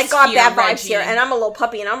I got here, bad vibes Reggie. here, and I'm a little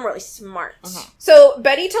puppy, and I'm really smart. Uh-huh. So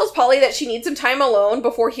Betty tells Polly that she needs some time alone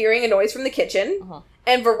before hearing a noise from the kitchen. Uh-huh.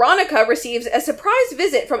 And Veronica receives a surprise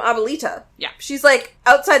visit from Abuelita. Yeah. She's,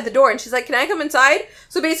 outside the door, and she's like, can I come inside?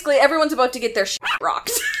 So basically, everyone's about to get their shit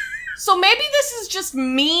rocked. So maybe this is just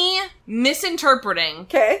me misinterpreting.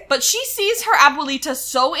 Okay. But she sees her Abuelita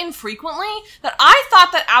so infrequently that I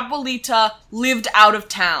thought that Abuelita lived out of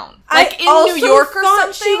town. In New York or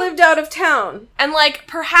something. She lived out of town. And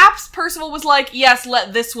perhaps Percival was like, yes,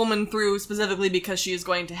 let this woman through specifically because she is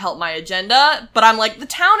going to help my agenda. But I'm like, the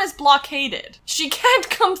town is blockaded. She can't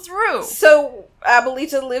come through. So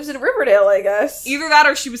Abuelita lives in Riverdale, I guess. Either that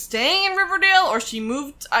or she was staying in Riverdale or she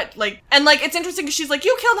moved, it's interesting because she's like,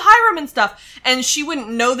 you killed Hiram and stuff. And she wouldn't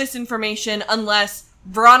know this information unless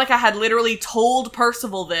Veronica had literally told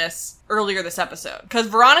Percival this earlier this episode. Because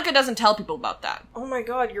Veronica doesn't tell people about that. Oh my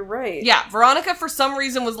god, you're right. Yeah, Veronica for some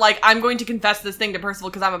reason was like, I'm going to confess this thing to Percival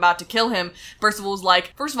because I'm about to kill him. Percival was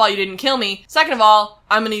like, first of all, you didn't kill me. Second of all,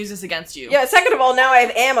 I'm going to use this against you. Yeah, second of all, now I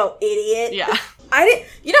have ammo, idiot. Yeah.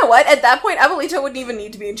 You know what? At that point, Abuelita wouldn't even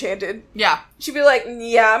need to be enchanted. Yeah. She'd be like,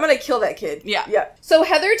 yeah, I'm gonna kill that kid. Yeah. Yeah. So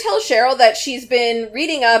Heather tells Cheryl that she's been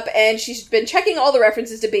reading up and she's been checking all the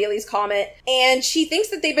references to Bailey's Comet, and she thinks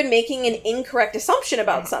that they've been making an incorrect assumption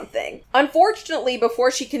about something. Unfortunately,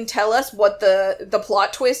 before she can tell us what the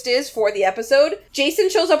plot twist is for the episode, Jason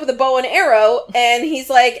shows up with a bow and arrow, and he's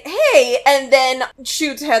like, hey, and then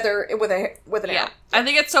shoots Heather with an arrow. I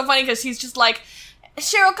think it's so funny because he's just like,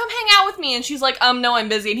 Cheryl, come hang out with me. And she's like, no, I'm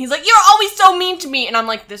busy. And he's like, you're always so mean to me. And I'm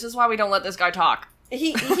like, this is why we don't let this guy talk.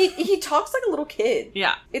 He talks like a little kid.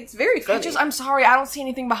 Yeah. It's very funny. I'm sorry, I don't see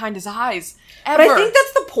anything behind his eyes. Ever. But I think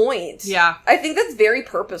that's the point. Yeah. I think that's very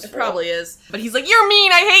purposeful. It probably is. But he's like, you're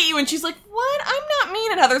mean, I hate you. And she's like, what? I'm not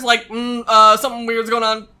mean. And Heather's like, something weird's going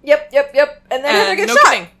on. Yep. And then Heather gets no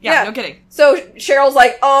shot. Kidding. Yeah, no kidding. So Cheryl's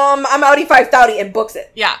like, I'm outie 5,000 and books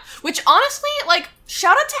it. Yeah. Which honestly, like,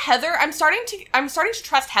 shout out to Heather. I'm starting to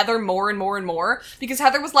trust Heather more and more and more because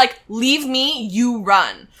Heather was like, leave me, you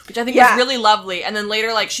run. Which I think was really lovely. And then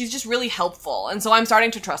later, like, she's just really helpful. And so I'm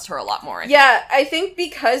starting to trust her a lot more. I think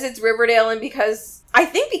because it's Riverdale and because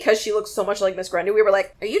she looks so much like Miss Grundy, we were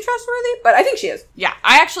like, are you trustworthy? But I think she is. Yeah,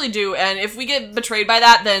 I actually do. And if we get betrayed by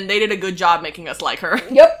that, then they did a good job making us like her.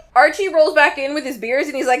 Yep. Archie rolls back in with his beers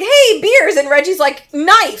and he's like, hey, beers! And Reggie's like,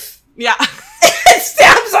 knife! Yeah. And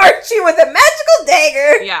stabs Archie with a magical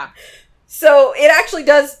dagger! Yeah. So it actually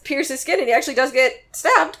does pierce his skin and he actually does get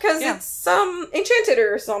stabbed because it's some enchanted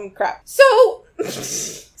or some crap. So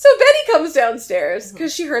Betty comes downstairs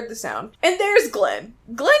because she heard the sound. And there's Glenn.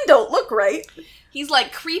 Glenn don't look right. He's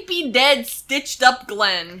like creepy, dead, stitched up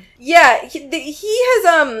Glenn. Yeah,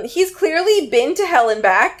 he's clearly been to hell and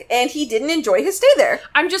back, and he didn't enjoy his stay there.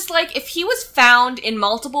 I'm just like, if he was found in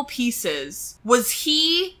multiple pieces, was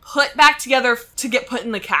he put back together to get put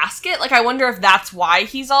in the casket? Like, I wonder if that's why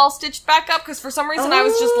he's all stitched back up, because for some reason I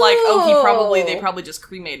was just like, they probably just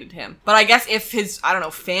cremated him. But I guess if his,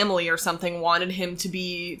 family or something wanted him to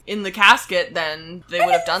be in the casket, then they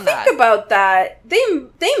would have done that. Think about that.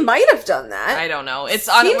 They might have done that. I don't know. It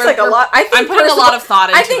seems like a lot. I'm putting a lot of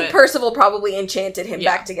thought into it. I think Percival probably enchanted him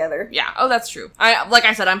back together. Yeah. Oh, that's true. Like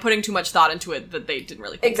I said, I'm putting too much thought into it that they didn't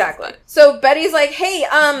really think exactly. Of it. So Betty's like, hey,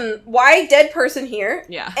 why dead person here?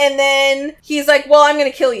 Yeah. And then he's like, well, I'm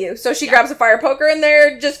gonna kill you. So she grabs a fire poker and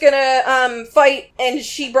they're just gonna fight, and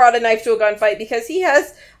she brought a knife to a gunfight because he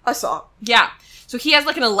has a saw. Yeah. So he has,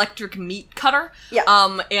 like, an electric meat cutter. Yeah.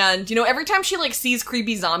 And, every time she, like, sees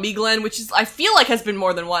creepy zombie Glenn, which is, I feel like has been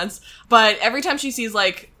more than once, but every time she sees,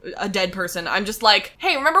 like, a dead person, I'm just like,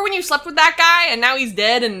 hey, remember when you slept with that guy and now he's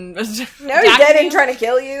dead and... now he's dead and trying to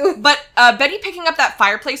kill you. But, Betty picking up that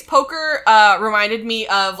fireplace poker, reminded me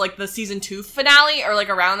of, like, the season 2 finale, or, like,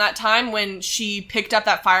 around that time when she picked up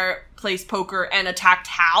that fireplace poker and attacked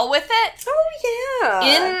Hal with it. Oh, yeah.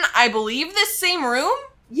 In, I believe, this same room.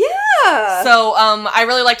 Yeah. So, I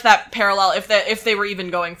really liked that parallel if they were even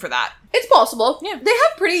going for that. It's possible. Yeah. They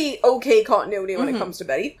have pretty okay continuity when it comes to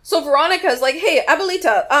Betty. So Veronica's like, hey,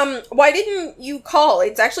 Abuelita, why didn't you call?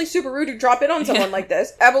 It's actually super rude to drop in on someone like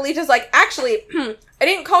this. Abuelita's like, actually, I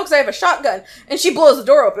didn't call because I have a shotgun. And she blows the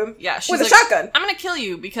door open with a shotgun. I'm gonna kill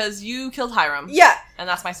you because you killed Hiram. Yeah. And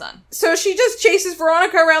that's my son. So she just chases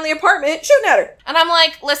Veronica around the apartment, shooting at her. And I'm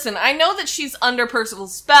like, listen, I know that she's under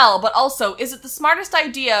Percival's spell, but also, is it the smartest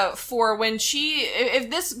idea for when if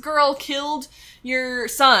this girl killed your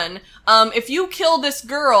son, if you kill this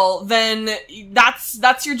girl, then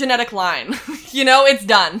that's your genetic line. It's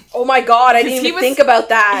done. Oh my god, I didn't even think about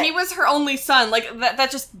that. He was her only son. Like, that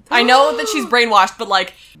just, I know that she's brainwashed, but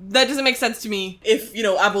like, that doesn't make sense to me if,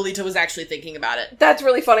 Abuelita was actually thinking about it. That's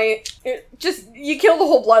really funny. You killed the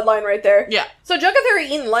whole bloodline right there. Yeah. So Jugga, they're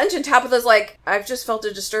eating lunch, and Tabitha's like, I've just felt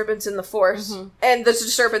a disturbance in the force. Mm-hmm. And the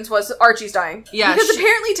disturbance was Archie's dying. Yeah. Because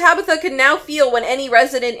apparently Tabitha can now feel when any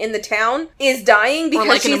resident in the town is dying because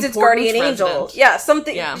like she's its guardian angel. Yeah,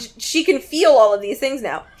 something. Yeah. She can feel all of these things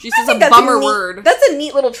now. She says a bummer word. That's a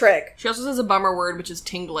neat little trick. She also says a bummer word, which is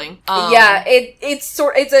tingling. Yeah, it's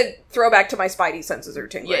a throwback to my spidey senses are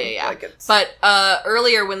tingling. Yeah. But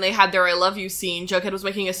earlier when they had their I love you scene, Jughead was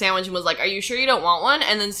making a sandwich and was like, are you sure you don't want one?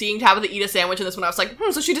 And then seeing Tabitha eat a sandwich in this one, I was like,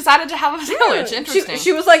 so she decided to have a sandwich. Interesting.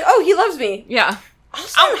 She was like, oh, he loves me. Yeah.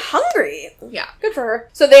 I'm hungry. Yeah. Good for her.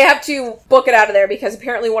 So they have to book it out of there because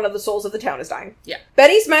apparently one of the souls of the town is dying. Yeah.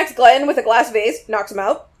 Betty smacks Glenn with a glass vase, knocks him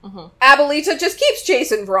out. Mm-hmm. Abuelita just keeps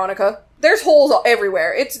chasing Veronica. There's holes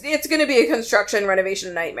everywhere. It's gonna be a construction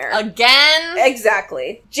renovation nightmare. Again?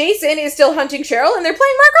 Exactly. Jason is still hunting Cheryl, and they're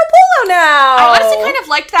playing Marco Polo now! I honestly kind of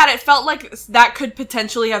liked that. It felt like that could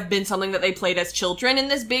potentially have been something that they played as children in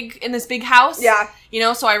this big house. Yeah. You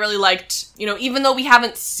know, so I really liked, you know, even though we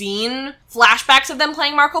haven't seen flashbacks of them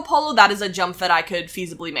playing Marco Polo, that is a jump that I could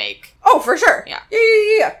feasibly make. Oh, for sure. Yeah.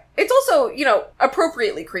 Yeah. It's also, you know,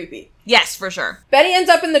 appropriately creepy. Yes, for sure. Betty ends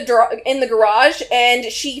up in the garage, and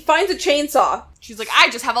she finds a chainsaw. She's like, I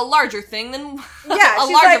just have a larger thing than Yeah, a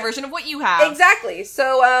larger version of what you have. Exactly.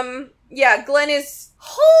 So, yeah, Glenn is...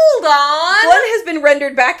 Hold on! Glenn has been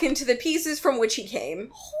rendered back into the pieces from which he came.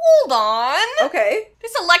 Hold on! Okay.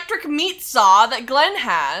 This electric meat saw that Glenn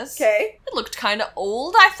has. Okay. It looked kind of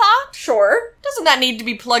old, I thought. Sure. Doesn't that need to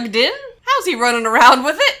be plugged in? How's he running around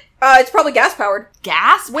with it? It's probably gas-powered.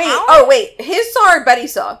 Gas Wait, powered? his saw or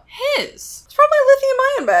Betty's saw? His. It's probably a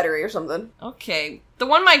lithium-ion battery or something. Okay. The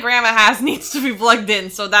one my grandma has needs to be plugged in,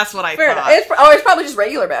 so that's what I Fair thought. enough. It's probably just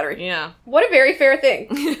regular battery. Yeah. What a very fair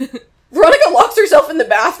thing. Veronica locks herself in the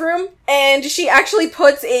bathroom, and she actually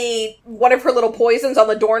puts one of her little poisons on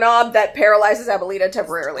the doorknob that paralyzes Abuelita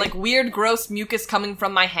temporarily. Like weird, gross mucus coming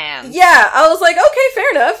from my hands. Yeah, I was like, okay,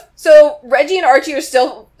 fair enough. So Reggie and Archie are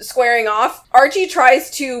still squaring off. Archie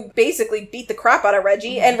tries to basically beat the crap out of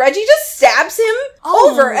Reggie, and Reggie just stabs him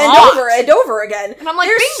over and over and over again. And I'm like,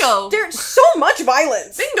 Bingo! There's so much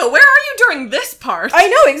violence. Bingo, where are you during this part? I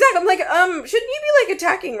know, exactly. I'm like, shouldn't you be, like,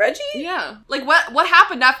 attacking Reggie? Yeah. Like, what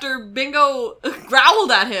happened after Bingo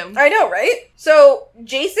growled at him? I know, right? So,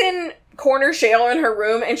 Jason corners Cheryl in her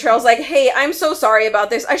room, and Cheryl's like, hey, I'm so sorry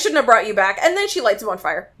about this. I shouldn't have brought you back. And then she lights him on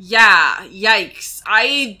fire. Yeah, yikes.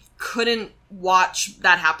 I couldn't watch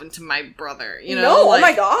that happen to my brother, you know? No, like, oh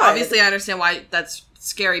my God. Obviously, I understand why that's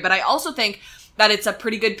scary, but I also think that it's a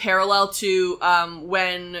pretty good parallel to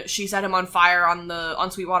when she set him on fire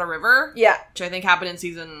on Sweetwater River. Yeah. Which I think happened in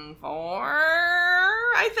season 4,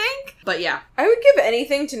 I think. But yeah. I would give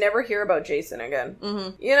anything to never hear about Jason again.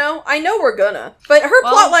 Mm-hmm. You know? I know we're gonna. But her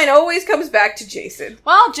plotline always comes back to Jason.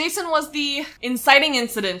 Well, Jason was the inciting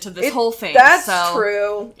incident to this whole thing. That's so,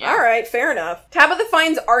 true. Yeah. Alright, fair enough. Tabitha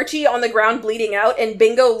finds Archie on the ground bleeding out and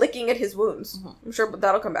Bingo licking at his wounds. Mm-hmm. I'm sure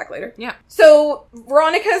that'll come back later. Yeah. So,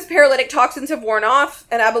 Veronica's paralytic toxins have worn off,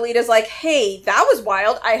 and Abuelita's like, hey, that was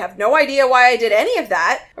wild. I have no idea why I did any of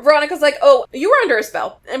that. Veronica's like, oh, you were under a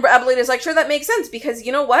spell. And Abuelita's like, sure, that makes sense, because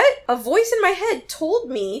you know what? A voice in my head told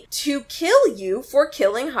me to kill you for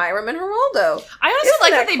killing Hiram and Geraldo. I honestly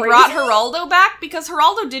like that they brought Geraldo back, because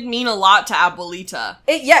Geraldo did mean a lot to Abuelita.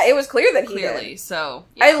 It was clear that he Clearly, did. so...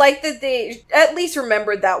 Yeah. I like that they at least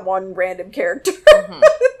remembered that one random character. Mm-hmm.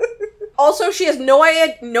 Also, she has no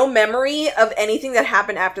memory of anything that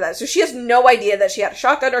happened after that. So she has no idea that she had a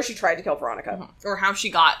shotgun or she tried to kill Veronica. Mm-hmm. Or how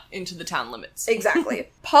she got into the town limits. Exactly.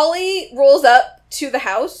 Polly rolls up to the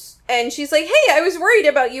house and she's like, hey, I was worried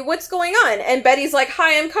about you. What's going on? And Betty's like,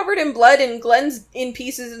 hi, I'm covered in blood and Glenn's in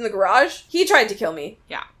pieces in the garage. He tried to kill me.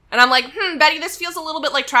 Yeah. And I'm like, Betty, this feels a little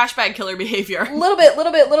bit like trash bag killer behavior. Little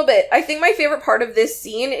bit. I think my favorite part of this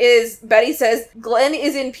scene is Betty says Glenn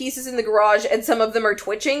is in pieces in the garage and some of them are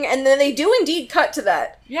twitching, and then they do indeed cut to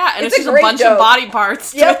that. Yeah, and it's just a bunch of body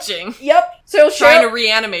parts twitching. Yep. So trying to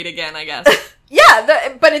reanimate again, I guess.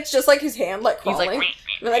 Yeah, but it's just like his hand, like, crawling.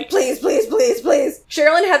 He's like, please.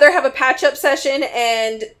 Cheryl and Heather have a patch-up session,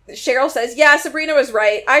 and Cheryl says, yeah, Sabrina was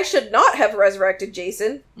right. I should not have resurrected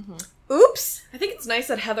Jason. Mm-hmm. Oops. I think it's nice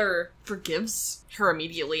that Heather forgives her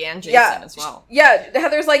immediately and Jason as well. Yeah,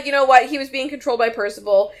 Heather's like, you know what? He was being controlled by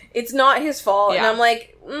Percival. It's not his fault. Yeah. And I'm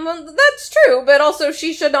like, that's true, but also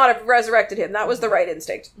she should not have resurrected him. That was the right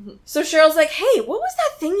instinct. Mm-hmm. So Cheryl's like, hey, what was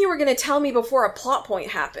that thing you were going to tell me before a plot point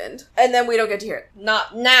happened? And then we don't get to hear it.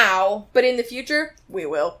 Not now. But in the future, we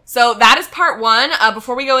will. So that is part 1.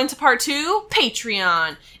 Before we go into part 2,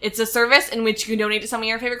 Patreon. It's a service in which you can donate to some of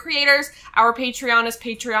your favorite creators. Our Patreon is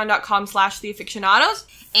patreon.com/theafictionados.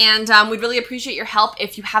 And we'd really appreciate your help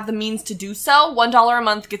if you have the means to do so. $1 a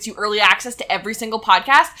month gets you early access to every single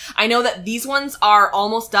podcast. I know that these ones are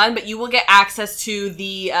almost done, but you will get access to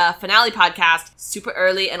the finale podcast super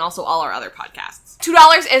early and also all our other podcasts.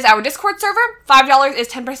 $2 is our Discord server. $5 is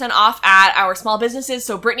 10% off at our small businesses.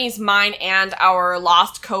 So Brittany's, mine, and our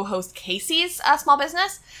lost co-host Casey's small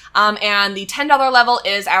business. And the $10 level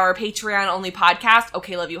is our Patreon-only podcast,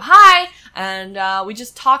 Okay Love You Hi. And we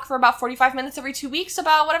just talk for about 45 minutes every 2 weeks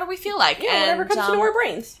about whatever we feel like. Yeah, whatever comes into our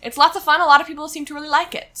brains. It's lots of fun. A lot of people seem to really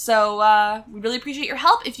like it. So we really appreciate your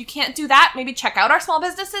help. If you can't do that, maybe check out our small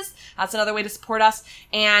businesses. That's another way to support us.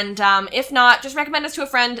 And if not, just recommend us to a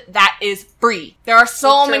friend. That is free. There are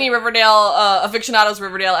so many Riverdale, Aficionados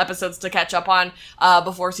Riverdale episodes to catch up on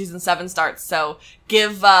before season 7 starts. So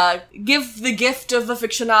give the gift of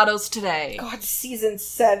Aficionados today. God, season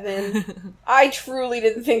 7. I truly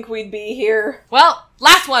didn't think we'd be here. Well,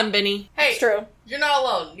 last one, Benny. Hey, It's true. you're not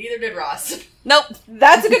alone. Neither did Ross. Nope.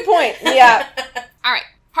 That's a good point. Yeah. All right,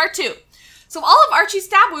 part 2. So all of Archie's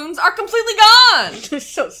stab wounds are completely gone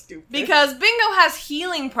So stupid. because Bingo has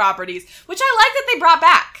healing properties, which I like that they brought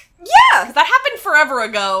back. Yeah! That happened forever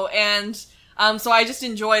ago, and so I just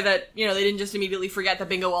enjoy that, they didn't just immediately forget that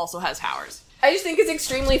Bingo also has powers. I just think it's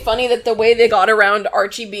extremely funny that the way they got around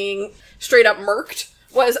Archie being straight up murked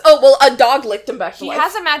was, oh, well, a dog licked him back to He life.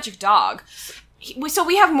 has a magic dog. So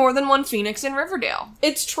we have more than one Phoenix in Riverdale.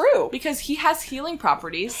 It's true. Because he has healing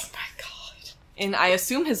properties. Oh my god. And I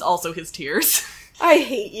assume also his tears. I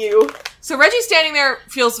hate you. So Reggie standing there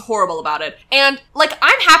feels horrible about it. And,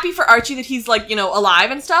 I'm happy for Archie that he's,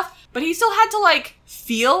 alive and stuff. But he still had to,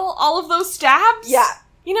 feel all of those stabs. Yeah.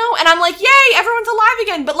 And I'm like, yay, everyone's alive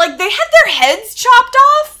again. But, they had their heads chopped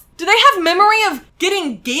off? Do they have memory of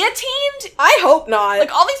getting guillotined? I hope not.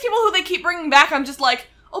 All these people who they keep bringing back, I'm just like,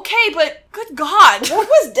 okay, but good God. What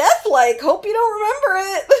was death like? Hope you don't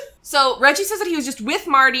remember it. So Reggie says that he was just with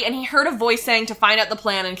Marty and he heard a voice saying to find out the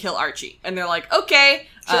plan and kill Archie. And they're like, okay.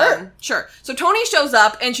 Sure. So Tony shows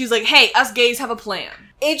up and she's like, hey, us gays have a plan.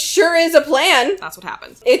 It sure is a plan. That's what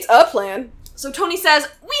happens. It's a plan. So Tony says,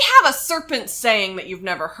 we have a serpent saying that you've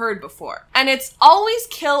never heard before. And it's always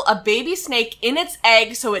kill a baby snake in its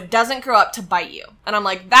egg so it doesn't grow up to bite you. And I'm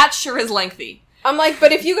like, that sure is lengthy. I'm like,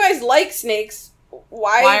 but if you guys like snakes,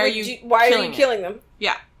 why are you killing them?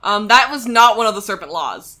 Yeah. That was not one of the serpent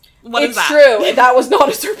laws. What is that? It's true. That was not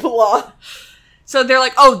a serpent law. So they're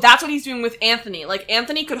like, oh, that's what he's doing with Anthony.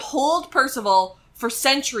 Anthony could hold Percival for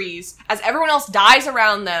centuries as everyone else dies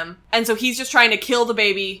around them. And so he's just trying to kill the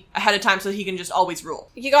baby ahead of time so he can just always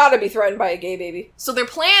rule. You gotta be threatened by a gay baby. So their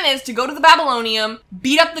plan is to go to the Babylonium,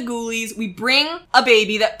 beat up the ghoulies. We bring a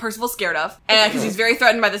baby that Percival's scared of. Because he's very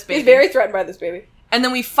threatened by this baby. He's very threatened by this baby. And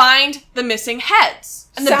then we find the missing heads.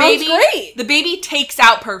 And the Sounds great. The baby takes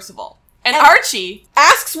out Percival. And Archie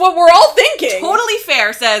asks what we're all thinking. Totally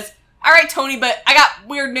fair, says, all right, Tony, but I got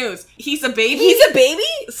weird news. He's a baby? He's a baby?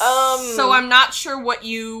 So I'm not sure what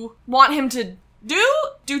you want him to do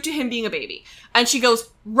due to him being a baby. And she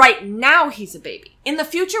goes, right now he's a baby. In the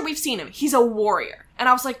future, we've seen him. He's a warrior. And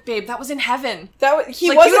I was like, babe, that was in heaven.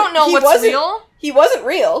 He wasn't, you don't know what's real? He wasn't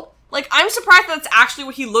real. I'm surprised that's actually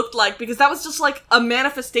what he looked like, because that was just, a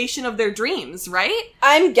manifestation of their dreams, right?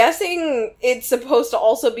 I'm guessing it's supposed to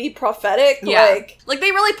also be prophetic. Yeah.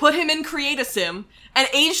 They really put him in Create-A-Sim and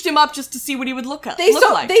aged him up just to see what he would look like. They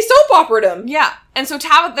soap operaed him. Yeah. And so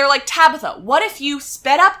they're like, Tabitha, what if you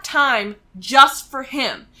sped up time just for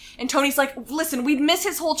him? And Tony's like, listen, we'd miss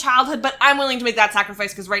his whole childhood, but I'm willing to make that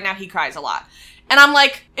sacrifice because right now he cries a lot. And I'm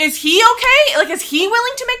like, is he okay? Is he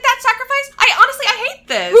willing to make that sacrifice? I hate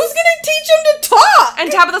this. Who's gonna teach him to talk?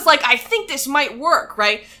 And Tabitha's like, I think this might work,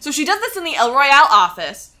 right? So she does this in the El Royale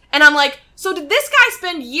office. And I'm like, so did this guy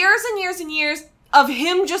spend years and years and years of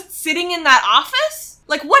him just sitting in that office?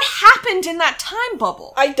 What happened in that time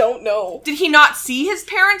bubble? I don't know. Did he not see his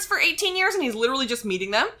parents for 18 years and he's literally just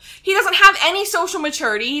meeting them? He doesn't have any social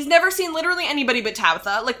maturity. He's never seen literally anybody but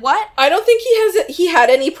Tabitha. What? I don't think he had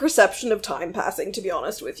any perception of time passing, to be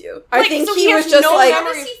honest with you. I think so he was just How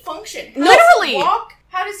does he function? Literally. How does he walk?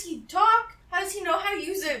 How does he talk? How does he know how to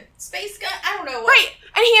use a space gun? I don't know. Right.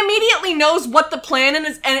 And he immediately knows what the plan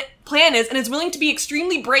is and is willing to be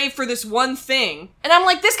extremely brave for this one thing. And I'm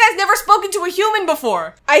like, this guy's never spoken to a human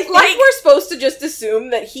before. I think we're supposed to just assume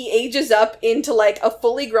that he ages up into a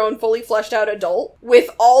fully grown, fully fleshed out adult with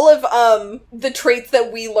all of the traits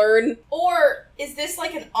that we learn. Or is this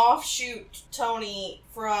an offshoot Tony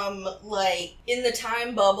from in the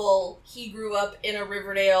time bubble, he grew up in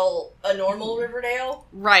a normal Riverdale?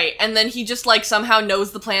 Right. And then he just somehow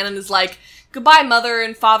knows the plan and is like, goodbye, mother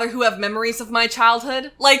and father who have memories of my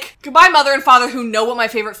childhood. Goodbye, mother and father who know what my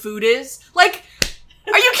favorite food is. Are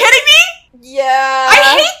you kidding me? Yeah.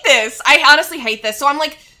 I hate this. I honestly hate this. So I'm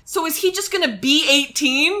like, so is he just gonna be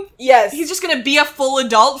 18? Yes. He's just gonna be a full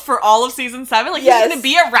adult for all of season 7? Yes. He's gonna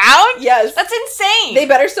be around? Yes. That's insane. They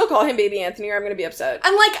better still call him Baby Anthony or I'm gonna be upset.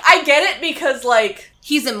 And I get it because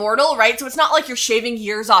he's immortal, right? So it's not like you're shaving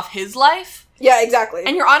years off his life. Yeah, exactly.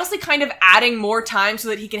 And you're honestly kind of adding more time so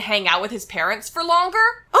that he can hang out with his parents for longer.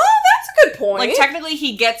 Oh, that's a good point. Like, technically,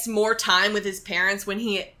 he gets more time with his parents when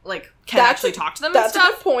he, like, can actually talk to them and stuff. That's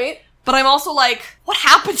a good point. But I'm also like, what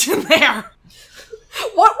happened in there?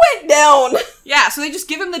 What went down? Yeah, so they just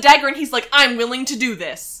give him the dagger and he's like, I'm willing to do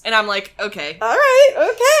this. And I'm like, okay.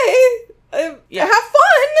 Alright, okay. Yeah. Have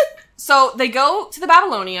fun! So they go to the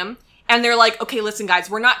Babylonium and they're like, okay, listen guys,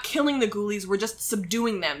 we're not killing the ghoulies, we're just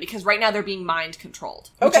subduing them because right now they're being mind controlled.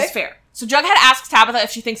 Which is fair. So Jughead asks Tabitha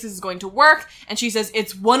if she thinks this is going to work, and she says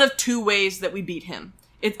it's one of two ways that we beat him.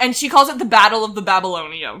 And she calls it the Battle of the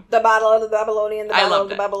Babylonium. The Battle of the Babylonian, the Battle of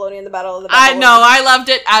the Babylonian, the Battle of the Babylonian. I know, I loved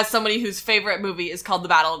it as somebody whose favorite movie is called The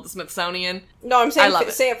Battle of the Smithsonian. No, I'm saying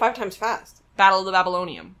say it 5 times fast. Battle of the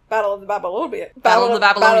Babylonium. Battle of the Babylonian. Battle of the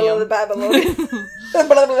Babylonium. Battle of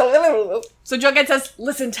the Babylonian. So Jughead says,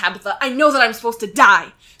 listen, Tabitha, I know that I'm supposed to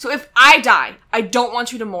die. So if I die, I don't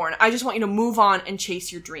want you to mourn. I just want you to move on and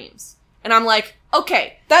chase your dreams. And I'm like,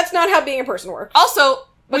 okay. That's not how being a person works. Also,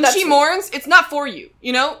 when she mourns, it's not for you,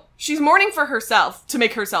 you know? She's mourning for herself to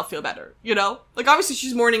make herself feel better, you know? Like, obviously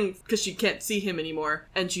she's mourning because she can't see him anymore,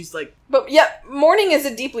 and she's like... But, yeah, mourning is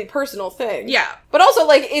a deeply personal thing. Yeah. But also,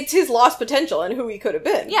 like, it's his lost potential and who he could have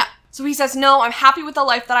been. Yeah. So he says, no, I'm happy with the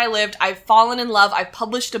life that I lived. I've fallen in love. I've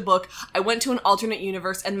published a book. I went to an alternate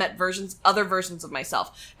universe and met other versions of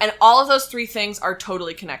myself. And all of those 3 things are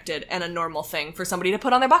totally connected and a normal thing for somebody to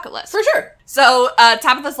put on their bucket list. For sure. So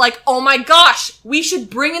Tabitha's like, oh my gosh, we should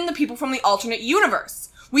bring in the people from the alternate universe.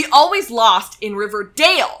 We always lost in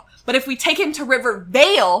Riverdale. But if we take him to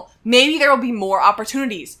Riverdale, maybe there will be more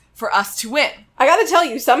opportunities for us to win. I gotta tell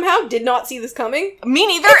you, somehow did not see this coming. Me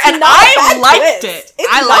neither, and I liked it.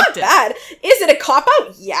 It's not bad. Is it a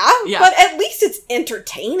cop-out? Yeah. But at least it's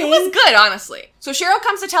entertaining. It was good, honestly. So Cheryl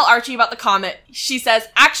comes to tell Archie about the comet. She says,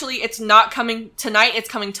 actually, it's not coming tonight, it's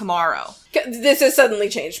coming tomorrow. This has suddenly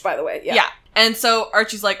changed, by the way. Yeah. And so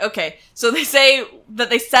Archie's like, okay. So they say that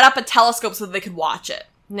they set up a telescope so that they could watch it.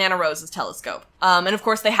 Nana Rose's telescope. And of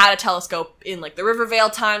course they had a telescope in like the Riverdale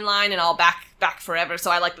timeline and all back forever, so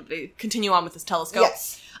I like that they continue on with this telescope.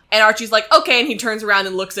 Yes. And Archie's like, okay, and he turns around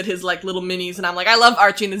and looks at his like little minis, and I'm like, I love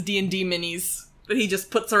Archie and his D&D minis that he just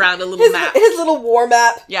puts around a little map. His little war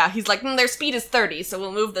map. Yeah, he's like, their speed is 30, so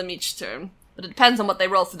we'll move them each turn. But it depends on what they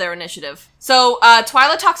roll for their initiative. So,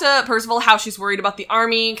 Twyla talks to Percival how she's worried about the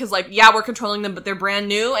army, because like, yeah, we're controlling them, but they're brand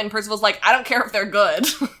new, and Percival's like, I don't care if they're good.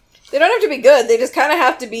 They don't have to be good. They just kind of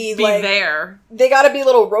have to be like... there. They gotta be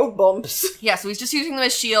little road bumps. Yeah, so he's just using them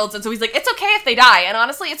as shields, and so he's like, it's okay if they die, and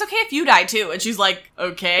honestly, it's okay if you die too. And she's like,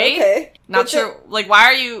 okay. Okay. Not sure, like, why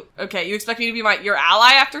are you... Okay, you expect me to be your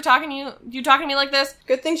ally after talking to me like this?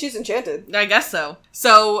 Good thing she's enchanted. I guess so.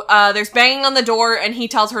 So, there's banging on the door, and he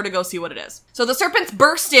tells her to go see what it is. So the serpents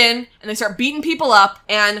burst in, and they start beating people up,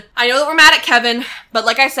 and I know that we're mad at Kevin, but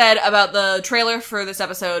like I said about the trailer for this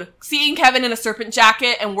episode, seeing Kevin in a serpent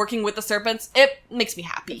jacket and working with the serpents, it makes me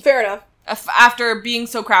happy. Fair enough. After being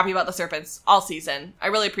so crappy about the serpents all season, I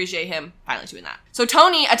really appreciate him finally doing that. So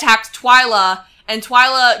Tony attacks Twyla, and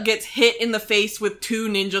Twyla gets hit in the face with 2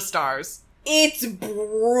 ninja stars. It's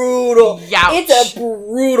brutal. Youch. It's a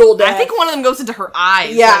brutal death. I think one of them goes into her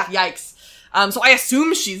eyes. Yeah. Like, yikes. So I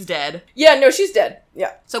assume she's dead. Yeah, no, she's dead.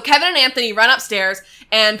 Yeah. So Kevin and Anthony run upstairs,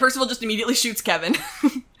 and Percival just immediately shoots Kevin.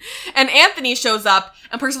 And Anthony shows up,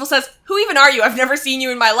 and Percival says, who even are you? I've never seen you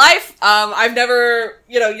in my life. I've never,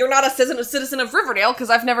 you're not a citizen of Riverdale, because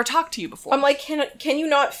I've never talked to you before. I'm like, can you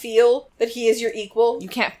not feel that he is your equal? You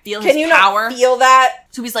can't feel his power? Can you not feel that?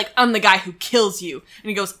 So he's like, I'm the guy who kills you. And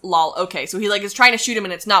he goes, lol, okay. So he like is trying to shoot him,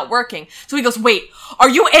 and it's not working. So he goes, wait, are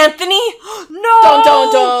you Anthony? No!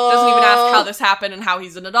 Don't. Doesn't even ask how this happened and how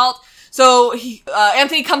he's an adult. So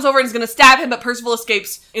Anthony comes over and is going to stab him, but Percival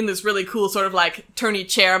escapes in this really cool sort of like turny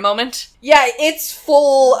chair moment. Yeah, it's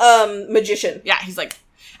full magician. Yeah, he's like,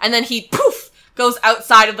 and then he poof goes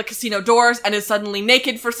outside of the casino doors and is suddenly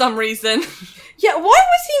naked for some reason. Yeah, why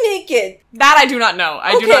was he naked? That I do not know.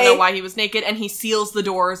 I do not know why he was naked, and he seals the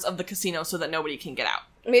doors of the casino so that nobody can get out.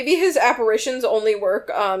 Maybe his apparitions only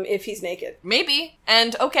work if he's naked. Maybe.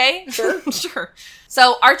 And okay. Sure. Sure.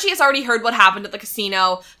 So Archie has already heard what happened at the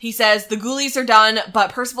casino. He says the ghoulies are done,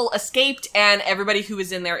 but Percival escaped and everybody who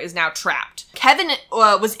was in there is now trapped. Kevin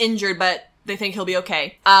was injured, but they think he'll be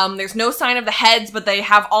okay. There's no sign of the heads, but they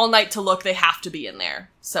have all night to look. They have to be in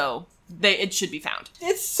there. So it should be found.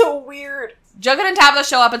 It's so weird. Jughead and Tabitha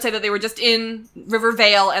show up and say that they were just in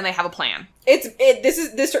Riverdale and they have a plan.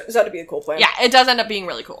 This turns out to be a cool plan. Yeah, it does end up being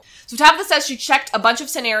really cool. So Tabitha says she checked a bunch of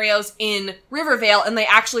scenarios in Riverdale and they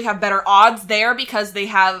actually have better odds there because they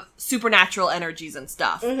have supernatural energies and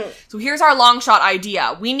stuff. Mm-hmm. So here's our long shot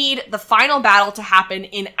idea. We need the final battle to happen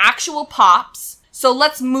in actual Pops. So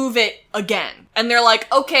let's move it again. And they're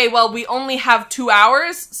like, okay, well, we only have 2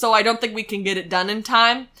 hours, so I don't think we can get it done in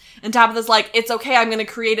time. And Tabitha's like, it's okay, I'm gonna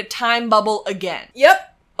create a time bubble again.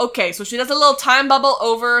 Yep. Okay, so she does a little time bubble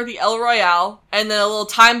over the El Royale, and then a little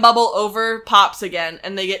time bubble over Pops again,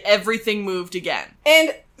 and they get everything moved again.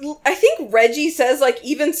 And I think Reggie says, like,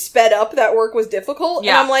 even sped up, that work was difficult.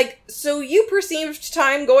 Yeah. And I'm like, so you perceived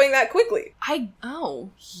time going that quickly?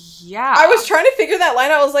 Yeah. I was trying to figure that line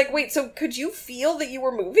out. I was like, wait, so could you feel that you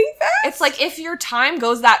were moving fast? It's like, if your time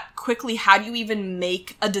goes that quickly, how do you even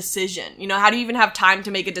make a decision? You know, how do you even have time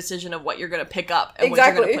to make a decision of what you're going to pick up and what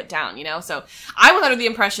you're going to put down, you know? So I was under the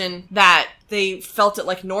impression that they felt it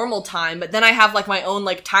like normal time, but then I have like my own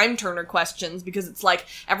like time turner questions because it's like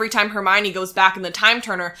every time Hermione goes back in the time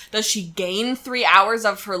turner, does she gain 3 hours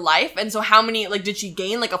of her life? And so how many, like, did she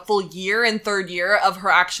gain like a full year in third year of her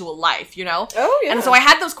actual life, you know? Oh, yeah. And so I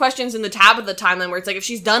had those questions in the Tabitha timeline where it's like, if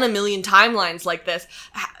she's done a million timelines like this,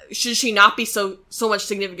 should she not be so much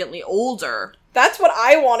significantly older? That's what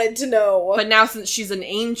I wanted to know. But now since she's an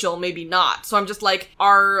angel, maybe not. So I'm just like,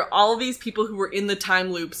 are all these people who were in the time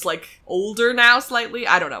loops, like, older now slightly?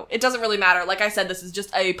 I don't know. It doesn't really matter. Like I said, this is just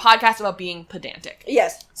a podcast about being pedantic.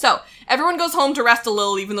 Yes. So, everyone goes home to rest a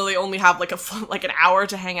little, even though they only have, like, an hour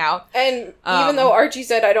to hang out. And even though Archie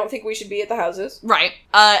said, I don't think we should be at the houses. Right.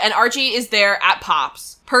 And Archie is there at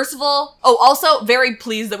Pops. Percival, also very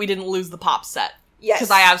pleased that we didn't lose the Pops set. Yes.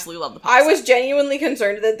 Because I absolutely love the Pops I set. was genuinely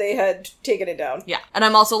concerned that they had taken it down. Yeah. And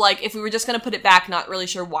I'm also like, if we were just going to put it back, not really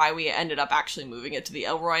sure why we ended up actually moving it to the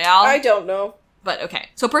El Royale. I don't know. But okay.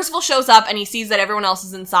 So Percival shows up and he sees that everyone else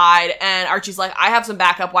is inside and Archie's like, I have some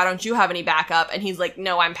backup. Why don't you have any backup? And he's like,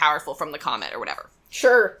 no, I'm powerful from the comet or whatever.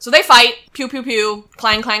 Sure. So they fight. Pew, pew, pew.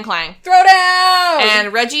 Clang, clang, clang. Throw down!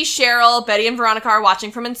 And Reggie, Cheryl, Betty, and Veronica are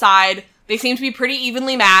watching from inside. They seem to be pretty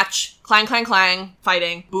evenly matched. Clang, clang, clang.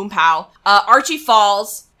 Fighting. Boom, pow. Archie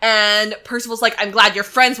falls. And Percival's like, I'm glad your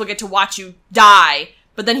friends will get to watch you die.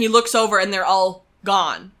 But then he looks over and they're all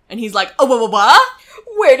gone. And he's like, oh, what?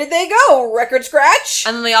 Where did they go? Record scratch?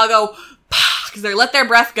 And then they all go, because they let their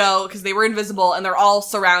breath go because they were invisible and they're all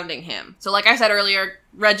surrounding him. So like I said earlier,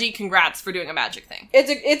 Reggie, congrats for doing a magic thing.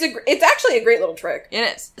 It's actually a great little trick. It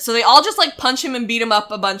is. So they all just like punch him and beat him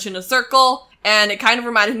up a bunch in a circle. And it kind of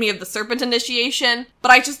reminded me of the serpent initiation.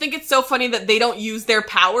 But I just think it's so funny that they don't use their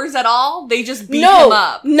powers at all. They just beat him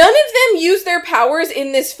up. None of them use their powers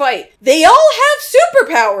in this fight. They all have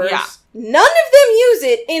superpowers. Yeah. None of them use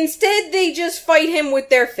it. Instead, they just fight him with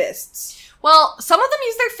their fists. Well, some of them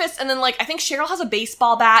use their fists, and then, like, I think Cheryl has a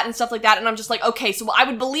baseball bat and stuff like that, and I'm just like, okay, so I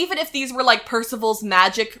would believe it if these were, like, Percival's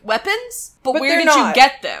magic weapons, but where did you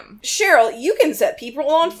get them? Cheryl, you can set people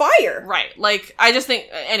on fire. Right, like, I just think,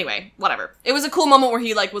 anyway, whatever. It was a cool moment where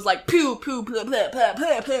he, like, was like, poo, poo, blah, blah, blah,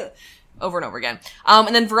 blah, blah, over and over again.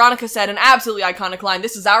 And then Veronica said an absolutely iconic line,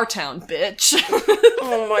 this is our town, bitch.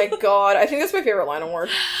 Oh my god, I think that's my favorite line of work.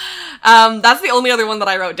 That's the only other one that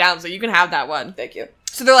I wrote down, so you can have that one. Thank you.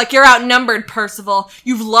 So they're like, you're outnumbered, Percival.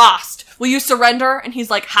 You've lost. Will you surrender? And he's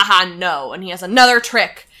like, haha, no. And he has another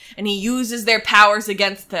trick. And he uses their powers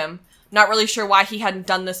against them. Not really sure why he hadn't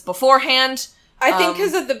done this beforehand. I think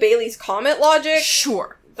because of the Bailey's Comet logic.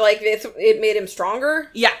 Sure. Like, it made him stronger.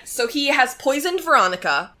 Yeah, so he has poisoned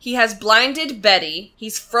Veronica. He has blinded Betty.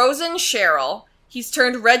 He's frozen Cheryl. He's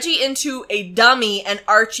turned Reggie into a dummy and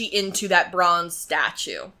Archie into that bronze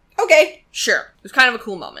statue. Okay. Sure. It was kind of a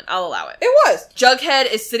cool moment. I'll allow it. It was.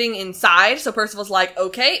 Jughead is sitting inside, so Percival's like,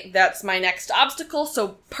 okay, that's my next obstacle,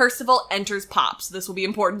 so Percival enters Pops. This will be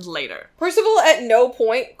important later. Percival at no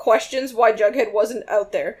point questions why Jughead wasn't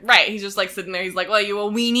out there. Right, he's just like sitting there, he's like, well, you a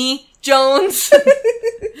weenie, Jones?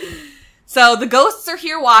 So the ghosts are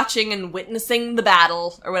here watching and witnessing the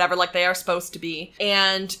battle, or whatever, like they are supposed to be.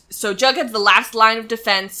 And so Jughead's the last line of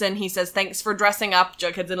defense, and he says, thanks for dressing up.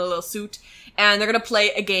 Jughead's in a little suit. And they're gonna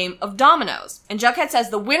play a game of dominoes. And Jughead says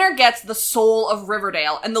the winner gets the soul of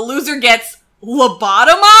Riverdale, and the loser gets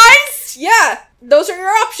lobotomized? Yeah, those are your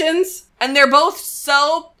options. And they're both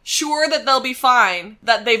so sure that they'll be fine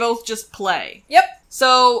that they both just play. Yep.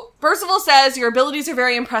 So, Percival says, your abilities are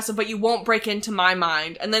very impressive, but you won't break into my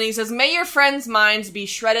mind. And then he says, may your friends' minds be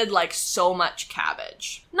shredded like so much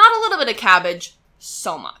cabbage. Not a little bit of cabbage,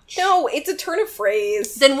 so much. No, it's a turn of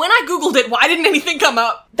phrase. Then when I Googled it, why didn't anything come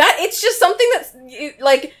up? It's just something that's,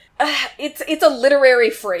 like, it's a literary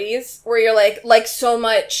phrase where you're like so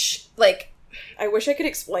much, like, I wish I could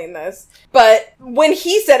explain this. But when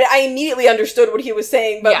he said it, I immediately understood what he was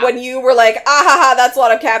saying. But when you were like, ah ha ha, that's a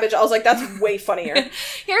lot of cabbage, I was like, that's way funnier.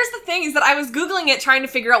 Here's the thing, is that I was Googling it trying to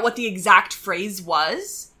figure out what the exact phrase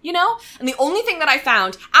was. You know? And the only thing that I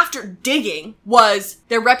found after digging was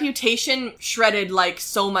their reputation shredded like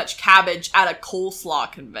so much cabbage at a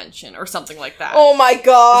coleslaw convention or something like that. Oh my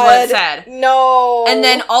god. Is what it said. No. And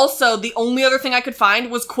then also, the only other thing I could find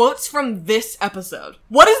was quotes from this episode.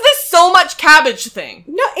 What is this so much cabbage thing?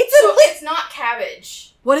 No, it's not cabbage.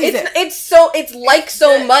 What is it? It's like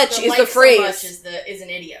so much is the phrase. So much is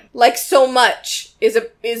an idiom. Like so much is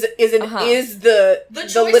the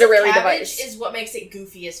literary of device. Is what makes it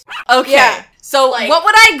goofy as Okay. Yeah. So like, what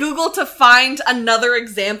would I Google to find another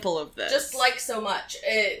example of this? Just like so much.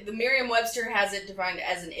 The Merriam-Webster has it defined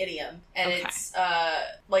as an idiom, and it's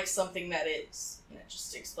like something that it's. It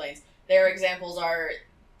just explains. Their examples are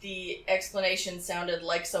the explanation sounded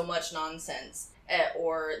like so much nonsense.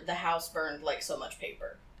 Or the house burned like so much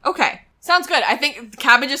paper. Okay. Sounds good. I think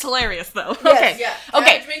cabbage is hilarious, though. Yes. Okay. Yeah.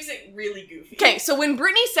 Okay. Cabbage makes it really goofy. Okay, so when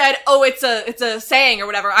Brittany said, "Oh, it's a saying" or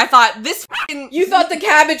whatever, I thought this. You thought the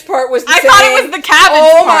cabbage part was the I saying? thought it was the cabbage.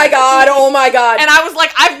 Oh part. my god! Oh my god! And I was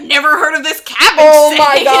like, I've never heard of this cabbage Oh saying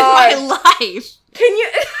my god. in my life. Can you?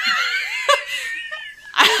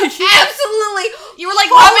 Absolutely. You were like,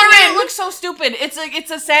 Homer, it looks so stupid.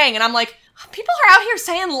 It's a saying, and I'm like, people are out here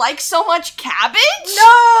saying like so much cabbage?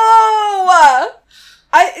 No!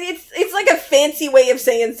 It's like a fancy way of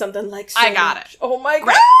saying something like so I got much. it. Oh my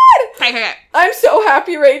Great. god! Okay. I'm so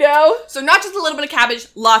happy right now. So not just a little bit of cabbage,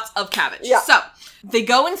 lots of cabbage. Yeah. So, they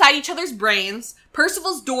go inside each other's brains.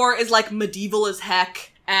 Percival's door is like medieval as heck.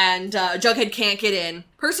 And Jughead can't get in.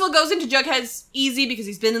 Percival goes into Jughead's easy because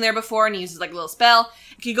he's been in there before and he uses like a little spell.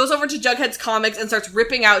 He goes over to Jughead's comics and starts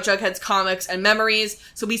ripping out Jughead's comics and memories.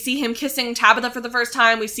 So we see him kissing Tabitha for the first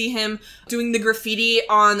time. We see him doing the graffiti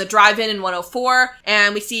on the drive-in in 104.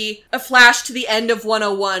 And we see a flash to the end of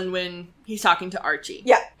 101 when he's talking to Archie.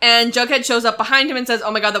 Yeah. And Jughead shows up behind him and says,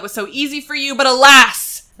 "Oh my god, that was so easy for you, but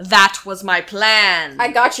alas! That was my plan.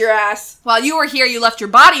 I got your ass. While you were here, you left your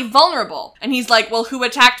body vulnerable." And he's like, "Well, who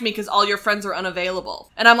attacked me because all your friends are unavailable?"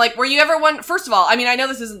 And I'm like, were you ever first of all, I mean, I know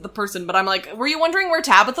this isn't the person, but I'm like, were you wondering where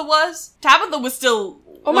Tabitha was? Tabitha was still...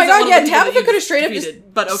 Oh my god, yeah, Tabitha could have straight up just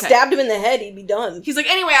okay. stabbed him in the head, he'd be done. He's like,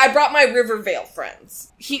 anyway, I brought my Riverdale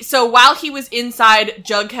friends. So while he was inside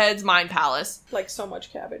Jughead's mind palace... Like so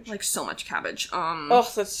much cabbage. Like so much cabbage. Oh,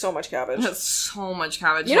 that's so much cabbage. That's so much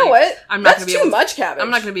cabbage. You know what? That's too much cabbage.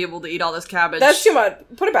 I'm not going to be able to eat all this cabbage. That's too much.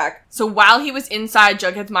 Put it back. So while he was inside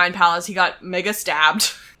Jughead's mind palace, he got mega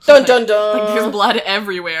stabbed. Dun dun dun. Like, there's blood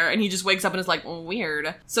everywhere, and he just wakes up and is like,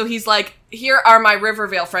 weird. So he's like, here are my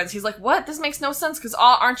Riverdale friends. He's like, what? This makes no sense, because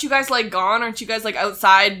aren't you guys, like, gone? Aren't you guys, like,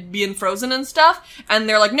 outside being frozen and stuff? And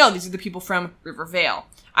they're like, no, these are the people from Riverdale.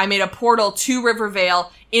 I made a portal to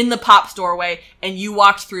Riverdale in the Pop's doorway, and you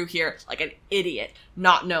walked through here like an idiot,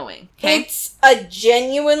 not knowing. Okay? It's a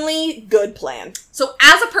genuinely good plan. So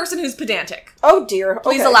as a person who's pedantic... Oh dear.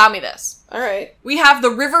 Please allow me this. Alright. We have the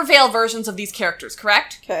Riverdale versions of these characters,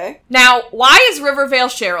 correct? Okay. Now, why is Riverdale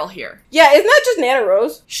Cheryl here? Yeah, isn't that just Nana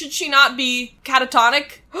Rose? Should she not be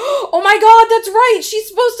catatonic? Oh my god, that's right! She's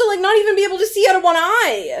supposed to, like, not even be able to see out of one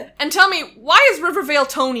eye! And tell me, why is Riverdale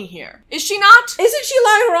Tony here? Is she not? Isn't she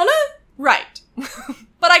La Llorona? Right.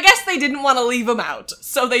 But I guess they didn't want to leave him out,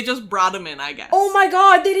 so they just brought him in, I guess. Oh my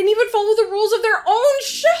god, they didn't even follow the rules of their own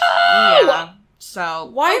show! Yeah. So,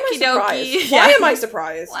 why am I surprised? Why am I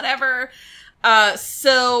surprised? Whatever.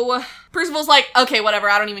 So Percival's like, okay, whatever,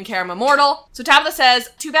 I don't even care, I'm immortal. So Tabitha says,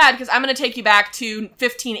 too bad, because I'm gonna take you back to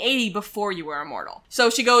 1580 before you were immortal.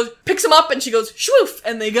 So she goes, picks him up, and she goes, shwoof,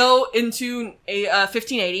 and they go into a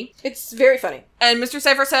 1580. It's very funny. And Mr.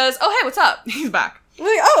 Cypher says, oh, hey, what's up? He's back. I'm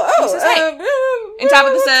like, He says, hey. And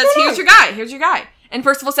Tabitha says, here's your guy. And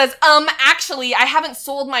Percival says, actually, I haven't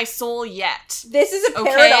sold my soul yet. This is a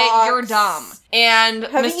paradox. Okay, you're dumb. And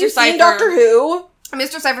Haven't Mr. you Cypher... seen Doctor Who?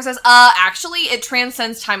 Mr. Cypher says, actually, it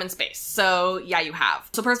transcends time and space. So, yeah, you have.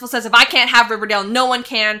 So Percival says, if I can't have Riverdale, no one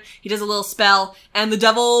can. He does a little spell, and the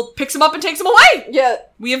devil picks him up and takes him away. Yeah.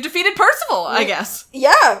 We have defeated Percival, I guess.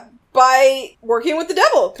 Yeah, by working with the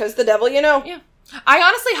devil, because the devil, you know. Yeah. I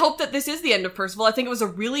honestly hope that this is the end of Percival. I think it was a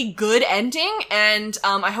really good ending, and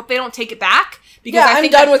I hope they don't take it back. Because I'm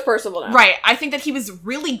done with Percival now. Right. I think that he was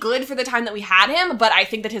really good for the time that we had him, but I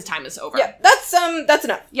think that his time is over. Yeah, that's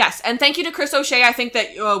enough. Yes, and thank you to Chris O'Shea. I think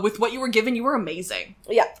that with what you were given, you were amazing.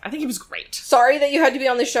 Yeah. I think he was great. Sorry that you had to be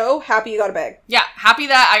on the show. Happy you got a bag. Yeah, happy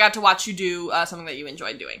that I got to watch you do something that you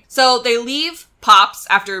enjoyed doing. So they leave Pops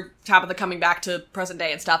after Tabitha coming back to present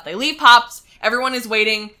day and stuff. They leave Pops. Everyone is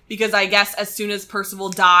waiting because I guess as soon as Percival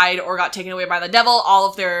died or got taken away by the devil, all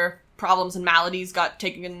of their problems and maladies got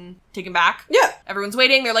taken back. Yeah. Everyone's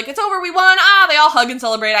waiting. They're like, it's over. We won. They all hug and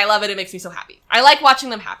celebrate. I love it. It makes me so happy. I like watching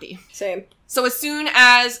them happy. Same. So as soon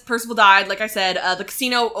as Percival died, like I said, the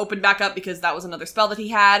casino opened back up because that was another spell that he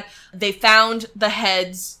had. They found the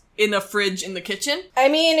heads in a fridge in the kitchen. I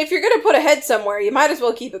mean, if you're gonna put a head somewhere, you might as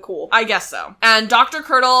well keep it cool. I guess so. And Dr.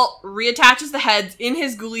 Curdle reattaches the heads in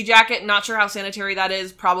his ghoulie jacket. Not sure how sanitary that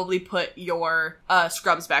is. Probably put your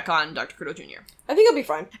scrubs back on, Dr. Curdle Jr. I think it'll be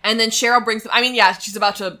fine. And then Cheryl brings them... I mean, yeah, she's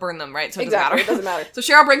about to burn them, right? So it doesn't matter. So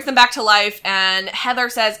Cheryl brings them back to life, and Heather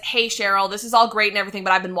says, hey, Cheryl, this is all great and everything,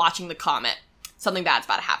 but I've been watching the comet. Something bad's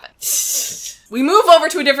about to happen. We move over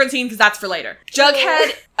to a different scene because that's for later.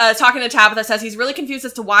 Jughead, talking to Tabitha, says he's really confused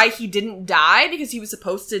as to why he didn't die because he was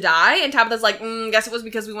supposed to die. And Tabitha's like, guess it was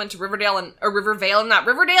because we went to Riverdale or Rivervale and not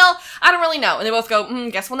Riverdale. I don't really know. And they both go,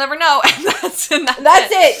 guess we'll never know. And that's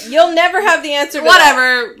it. You'll never have the answer to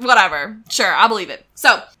Whatever. Sure, I'll believe it.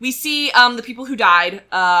 So we see the people who died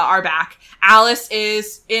are back. Alice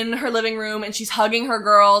is in her living room and she's hugging her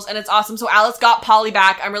girls and it's awesome. So Alice got Polly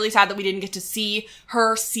back. I'm really sad that we didn't get to see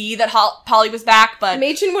that Polly was back, but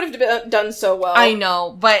Machen would have done so well. I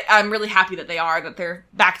know, but I'm really happy that they're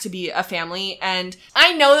back to be a family. And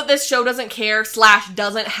I know that this show doesn't care /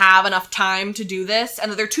 doesn't have enough time to do this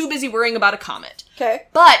and that they're too busy worrying about a comet. Okay.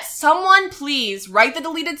 But someone please write the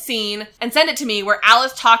deleted scene and send it to me where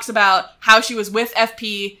Alice talks about how she was with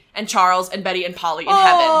FP and Charles and Betty and Polly in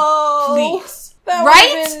heaven. Please. That would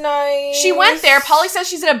have been nice. She went there. Polly says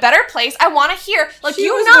she's in a better place. I want to hear,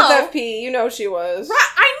 she was with FP. You know she was. Right,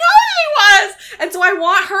 I know she was. And so I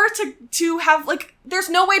want her to have, there's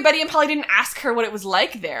no way Betty and Polly didn't ask her what it was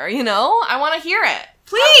like there, you know? I want to hear it.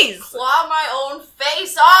 Please! I'll claw my own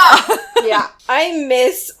face off! Yeah. I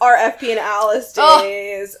miss our FP and Alice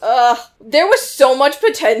days. Ugh. There was so much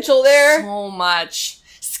potential there. So much.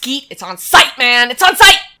 Skeet, it's on site, man! It's on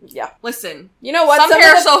site! Yeah. Listen. You know what?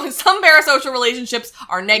 Some parasocial relationships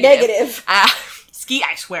are negative. Skeet,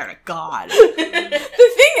 I swear to God. The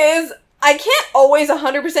thing is, I can't always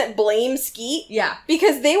 100% blame Skeet. Yeah.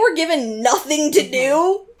 Because they were given nothing to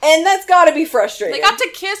do. And that's gotta be frustrating. They got to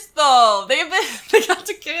kiss, though. They got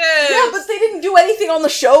to kiss. Yeah, but they didn't do anything on the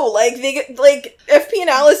show. FP and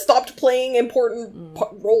Alice stopped playing important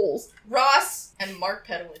roles. Ross and Mark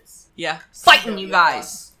Pedowitz. Yeah. Fighting, you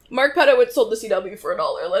guys. Mark Pedowitz sold the CW for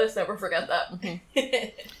 $1. Let us never forget that.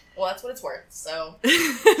 Mm-hmm. Well, that's what it's worth, so.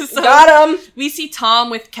 Got him! We see Tom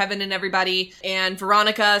with Kevin and everybody, and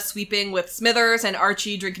Veronica sweeping with Smithers, and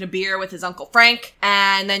Archie drinking a beer with his Uncle Frank,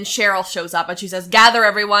 and then Cheryl shows up, and she says, gather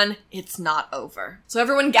everyone, it's not over. So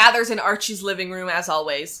everyone gathers in Archie's living room, as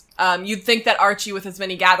always. You'd think that Archie, with as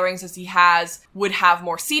many gatherings as he has, would have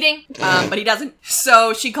more seating, but he doesn't.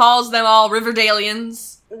 So she calls them all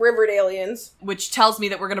Riverdalians. Which tells me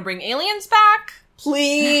that we're gonna bring aliens back.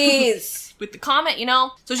 Please! With the comet, you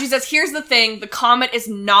know? So she says, here's the thing, the comet is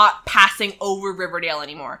not passing over Riverdale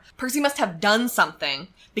anymore. Percy must have done something,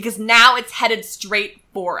 because now it's headed straight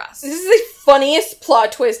for us. This is the funniest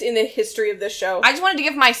plot twist in the history of this show. I just wanted to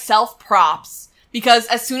give myself props, because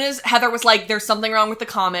as soon as Heather was like, there's something wrong with the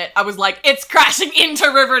comet, I was like, it's crashing into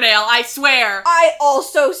Riverdale, I swear. I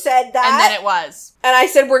also said that. And then it was. And I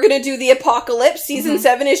said, we're gonna do the apocalypse. Season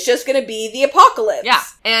 7 is just gonna be the apocalypse. Yeah.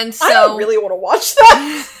 And so... I don't really want to watch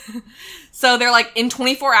that. So they're like, in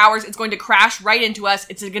 24 hours, it's going to crash right into us.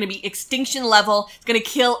 It's going to be extinction level. It's going to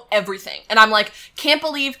kill everything. And I'm like, can't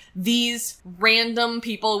believe these random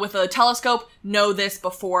people with a telescope know this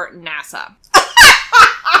before NASA.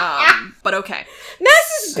 But okay.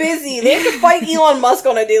 NASA's busy. They have to fight Elon Musk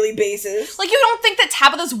on a daily basis. You don't think that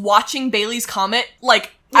Tabitha's watching Bailey's Comet, at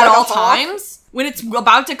all times? When it's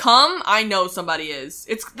about to come, I know somebody is.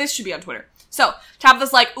 This should be on Twitter. So,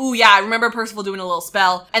 Tabitha's like, ooh, yeah, I remember Percival doing a little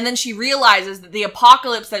spell. And then she realizes that the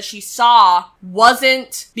apocalypse that she saw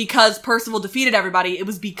wasn't because Percival defeated everybody. It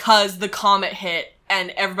was because the comet hit and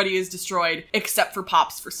everybody is destroyed except for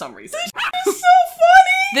Pops for some reason. It's so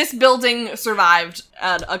funny! This building survived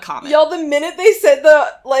a comet. Y'all, the minute they said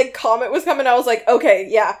the, like, comet was coming, I was like, okay,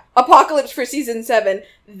 yeah. Apocalypse for season 7.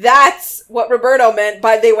 That's what Roberto meant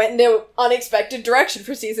by they went into unexpected direction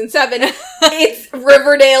for season 7. It's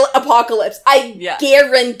Riverdale Apocalypse. I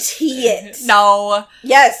guarantee it. No.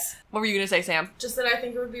 Yes. What were you going to say, Sam? Just that I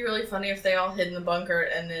think it would be really funny if they all hid in the bunker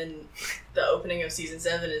and then the opening of season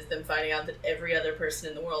 7 is them finding out that every other person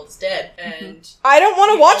in the world is dead. And I don't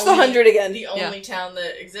want to watch the 100 again. The only town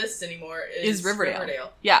that exists anymore is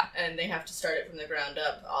Riverdale. Yeah. And they have to start it from the ground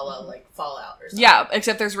up, a la, like, Fallout or something. Yeah,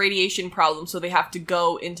 except there's radiation problems, so they have to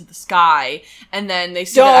go into the sky, and then they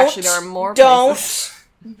see that actually there are more places.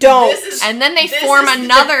 And then they form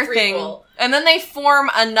another thing. And then they form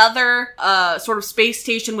another sort of space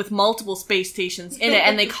station with multiple space stations in it,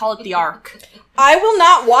 and they call it the Ark. I will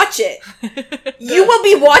not watch it. You will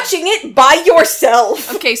be watching it by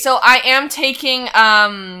yourself. Okay, so I am taking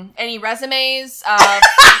any resumes.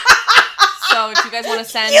 So if you guys want to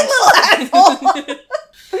send... You little asshole!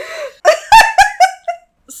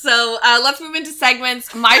 So let's move into segments.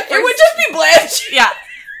 It would just be Blanche. Yeah.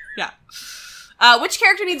 Which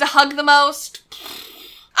character needs a hug the most?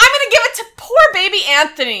 I'm gonna give it to poor baby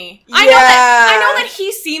Anthony. I know that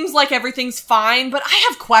he seems like everything's fine, but I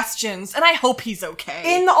have questions, and I hope he's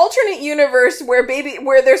okay. In the alternate universe where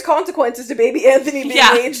there's consequences to baby Anthony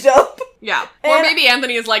being aged up. Yeah. Poor baby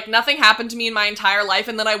Anthony is like, nothing happened to me in my entire life,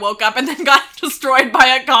 and then I woke up and then got destroyed by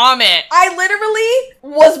a comet. I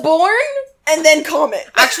literally was born and then comet.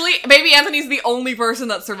 Actually, baby Anthony's the only person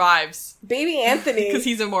that survives. Baby Anthony. Because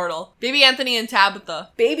he's immortal. Baby Anthony and Tabitha.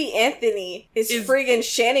 Baby Anthony is friggin'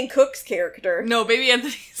 Shannon Cook's character. No, baby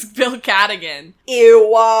Anthony's Bill Cadigan.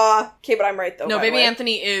 Ew. Okay, but I'm right though. No, baby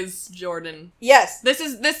Anthony is Jordan. Yes. This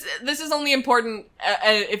is only important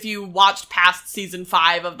if you watched past season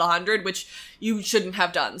 5 of The 100, which you shouldn't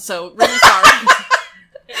have done. So, really sorry.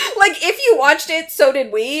 Like, if you watched it, so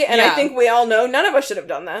did we, and I think we all know none of us should have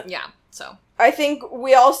done that. Yeah, so. I think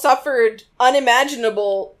we all suffered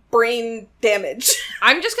unimaginable brain damage.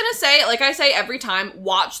 I'm just gonna say, like I say every time,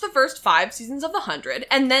 watch the first 5 seasons of The 100,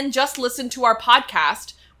 and then just listen to our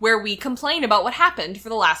podcast where we complain about what happened for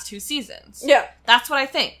the last 2 seasons. Yeah. That's what I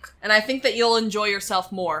think. And I think that you'll enjoy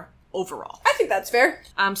yourself more overall. I think that's fair.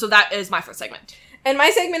 So that is my first segment. And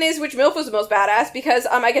my segment is which MILF was the most badass, because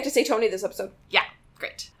I get to say Tony this episode. Yeah.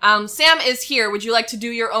 Great. Sam is here. Would you like to do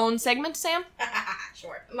your own segment, Sam?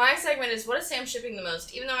 Sure. My segment is, what is Sam shipping the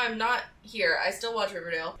most? Even though I'm not here, I still watch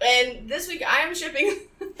Riverdale. And this week I am shipping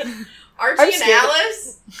Archie and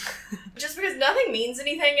Alice. Just because nothing means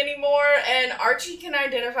anything anymore, and Archie can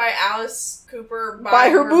identify Alice Cooper by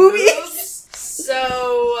her boobies. So...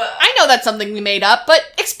 I know that's something we made up, but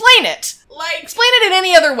explain it. Like... Explain it in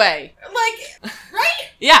any other way. Like, right?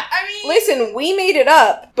 Yeah. I mean... Listen, we made it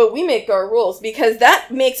up, but we make our rules, because that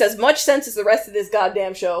makes as much sense as the rest of this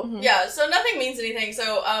goddamn show. Mm-hmm. Yeah, so nothing means anything,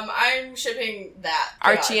 so I'm shipping that.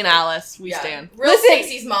 Archie and Alice, we stand. Real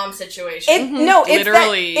Stacey's mom situation. No,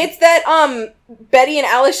 literally. It's that Betty and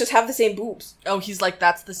Alice just have the same boobs. Oh, he's like,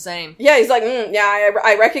 that's the same. Yeah, he's like,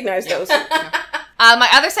 I recognize those. My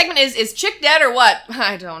other segment is Chick dead or what?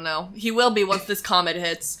 I don't know. He will be once this comet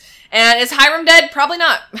hits. And is Hiram dead? Probably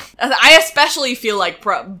not. I especially feel like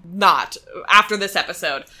not after this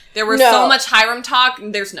episode. There was so much Hiram talk,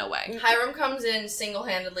 there's no way. Hiram comes in,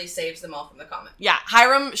 single-handedly saves them all from the comet. Yeah,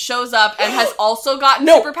 Hiram shows up and has also gotten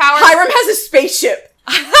superpowers. Hiram has a spaceship.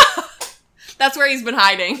 That's where he's been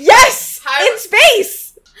hiding. Yes! In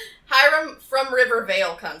space! Hiram from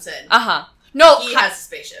Riverdale comes in. Uh-huh. No, he has a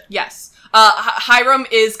spaceship. Yes. Hiram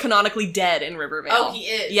is canonically dead in Riverdale. Oh, he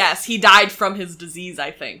is? Yes, he died from his disease,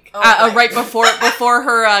 I think. Oh, right before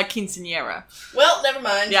her quinceañera. Well, never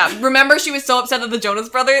mind. Yeah, remember she was so upset that the Jonas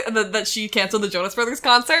Brothers, that she canceled the Jonas Brothers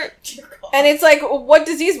concert? And it's like, what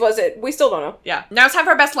disease was it? We still don't know. Yeah. Now it's time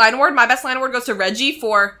for our best line award. My best line award goes to Reggie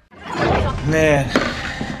for... Man,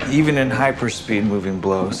 even in hyperspeed, moving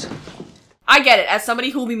blows. I get it, as somebody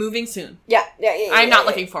who will be moving soon. Yeah. I'm not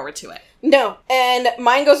looking forward to it. No. And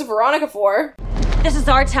mine goes to Veronica for... This is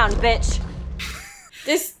our town, bitch.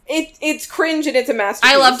 It's cringe and it's a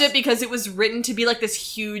masterpiece. I loved it because it was written to be like this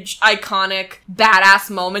huge, iconic,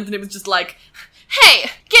 badass moment, and it was just like,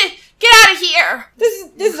 hey, get out of here!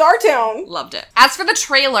 This is our town. Loved it. As for the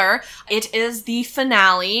trailer, it is the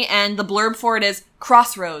finale, and the blurb for it is,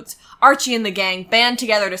 Crossroads. Archie and the gang band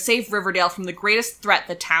together to save Riverdale from the greatest threat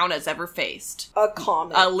the town has ever faced. A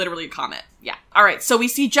comet. Literally a comet. Yeah. Alright, so we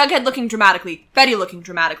see Jughead looking dramatically, Betty looking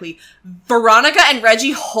dramatically, Veronica and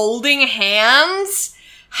Reggie holding hands.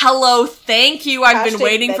 hello, thank you. I've been Hashtag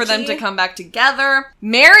waiting for them Betty. to come back together.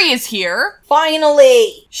 Mary is here.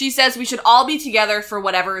 Finally! She says we should all be together for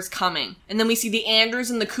whatever is coming. And then we see the Andrews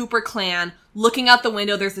and the Cooper clan looking out the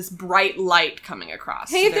window. There's this bright light coming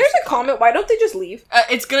across. Hey, So if there's a comet, why don't they just leave?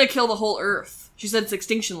 It's gonna kill the whole Earth. She said it's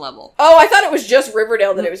extinction level. Oh, I thought it was just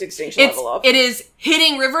Riverdale that it was extinction level of. It is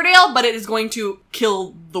hitting Riverdale, but it is going to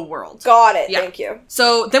kill the world. Got it, Yeah. thank you.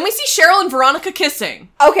 So then we see Cheryl and Veronica kissing.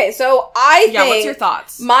 Okay, so I think... Yeah, what's your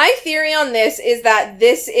thoughts? My theory on this is that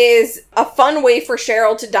this is a fun way for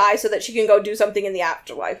Cheryl to die so that she can go do something in the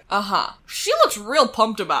afterlife. Uh-huh. She looks real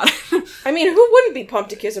pumped about it. I mean, who wouldn't be pumped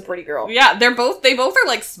to kiss a pretty girl? Yeah, they both are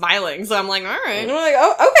like smiling, so I'm like, all And right. we're like,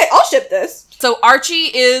 oh, okay, I'll ship this. So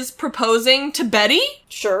Archie is proposing to Betty.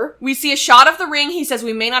 Sure. We see a shot of the ring. He says,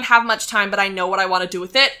 we may not have much time, but I know what I want to do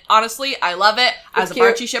with it. Honestly, I love it. As It's an cute.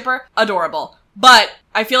 Archie shipper, adorable. But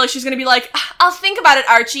I feel like she's going to be like, I'll think about it,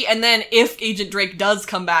 Archie. And then if Agent Drake does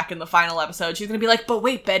come back in the final episode, she's going to be like, but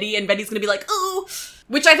wait, Betty. And Betty's going to be like, ooh.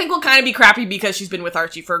 Which I think will kind of be crappy because she's been with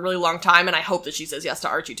Archie for a really long time. And I hope that she says yes to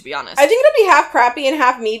Archie, to be honest. I think it'll be half crappy and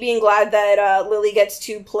half me being glad that Lily gets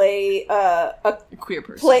to play A queer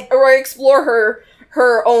person. or explore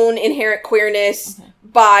her own inherent queerness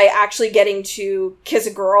by actually getting to kiss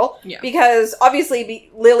a girl. Yeah. Because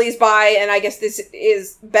obviously Lily's bi, and I guess this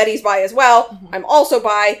is Betty's bi as well. Mm-hmm. I'm also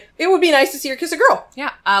bi. It would be nice to see her kiss a girl.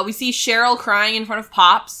 Yeah. We see Cheryl crying in front of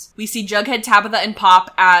Pops. We see Jughead, Tabitha, and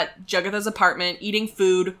Pop at Jughead's apartment, eating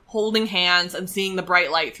food, holding hands, and seeing the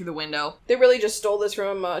bright light through the window. They really just stole this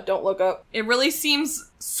from Don't Look Up. It really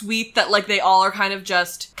seems sweet that, like, they all are kind of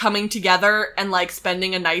just coming together and, like,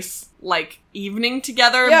 spending a nice, like, evening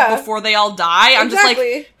together before they all die. I'm just like,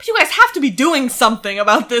 but you guys have to be doing something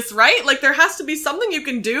about this, right? Like, there has to be something you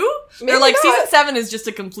can do. Maybe They're like, not. season 7 is just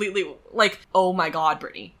a completely, like, oh my god,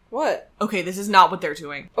 Brittany. What? Okay, this is not what they're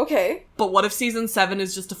doing. Okay. But what if season 7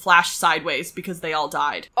 is just a flash sideways because they all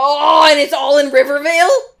died? Oh, and it's all in Rivervale?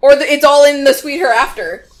 Or it's all in The Sweet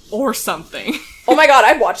Hereafter? Or something. Oh my god,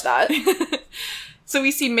 I'd watch that. So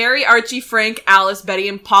we see Mary, Archie, Frank, Alice, Betty,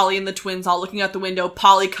 and Polly and the twins all looking out the window.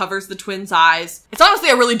 Polly covers the twins' eyes. It's honestly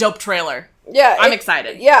a really dope trailer. Yeah. I'm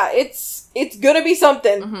excited. Yeah, it's gonna be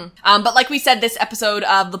something. Mm-hmm. But like we said, this episode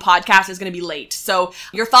of the podcast is going to be late. So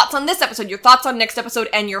your thoughts on this episode, your thoughts on next episode,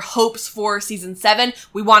 and your hopes for season 7,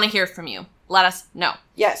 we want to hear from you. Let us know.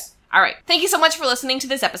 Yes. All right. Thank you so much for listening to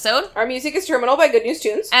this episode. Our music is Terminal by Good News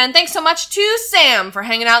Tunes. And thanks so much to Sam for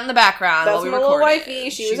hanging out in the background That's while we my recorded. little wifey.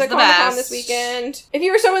 She was She's at the Comic-Con best. this weekend. If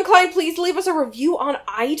you were so inclined, please leave us a review on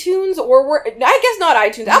iTunes or I guess not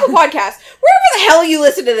iTunes, Apple Podcasts. Wherever the hell you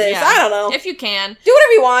listen to this. Yeah. I don't know. If you can. Do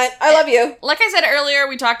whatever you want. I love you. Like I said earlier,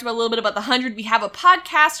 we talked about a little bit about the 100. We have a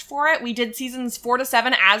podcast for it. We did seasons 4 to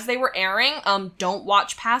 7 as they were airing. Don't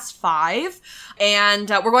watch past 5. And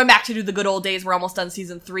we're going back to do the good old days. We're almost done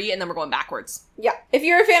season 3, and then we're going backwards. Yeah. If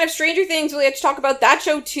you're a fan of Stranger Things, we have to talk about that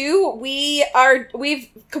show too. We've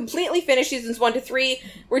completely finished seasons 1 to 3.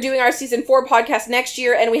 We're doing our season 4 podcast next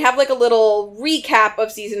year, and we have like a little recap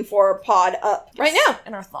of season 4 pod up right now.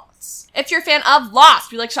 And our thoughts. If you're a fan of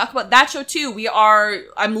Lost, we like to talk about that show too.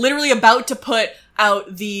 I'm literally about to put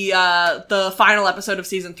out the final episode of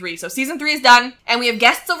season 3. So season 3 is done, and we have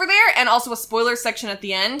guests over there, and also a spoiler section at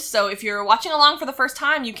the end. So if you're watching along for the first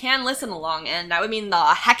time, you can listen along, and that would mean the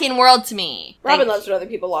heckin' world to me. Robin loves when other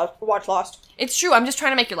people watch Lost. It's true. I'm just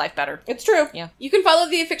trying to make your life better. It's true. Yeah. You can follow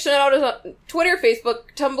the AFICTIONADOS on Twitter,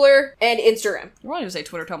 Facebook, Tumblr, and Instagram. You wanted to say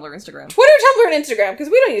Twitter, Tumblr, Instagram. Twitter, Tumblr, and Instagram, because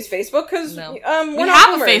we don't use Facebook, because No. we're We not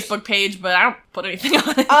have boomers. a Facebook page, but I don't put anything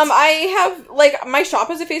on it. I have, like, my shop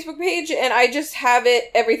has a Facebook page, and I just have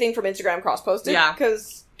everything from Instagram cross-posted. Yeah.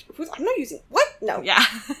 Because I'm not using... What? No. Yeah.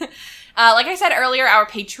 Like I said earlier, our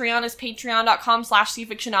Patreon is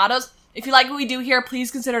patreon.com/AFICTIONADOS. If you like what we do here,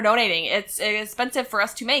 please consider donating. It's expensive for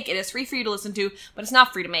us to make. It is free for you to listen to, but it's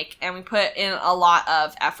not free to make, and we put in a lot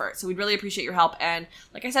of effort. So we'd really appreciate your help. And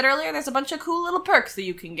like I said earlier, there's a bunch of cool little perks that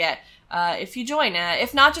you can get if you join.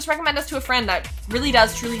 If not, just recommend us to a friend. That really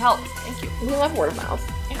does truly help. Thank you. We love word of mouth.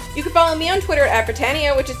 Yeah. You can follow me on Twitter at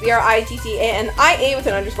Britannia, which is BRITTANIA with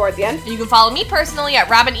an underscore at the end. And you can follow me personally at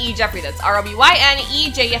Robin E. Jeffrey. That's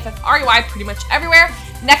ROBYNEJEFFREY pretty much everywhere.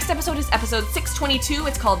 Next episode is episode 622.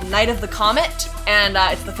 It's called Night of the Comet, and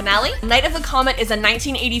it's the finale. Night of the Comet is a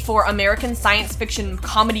 1984 American science fiction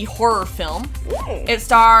comedy horror film. It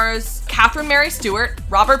stars Catherine Mary Stewart,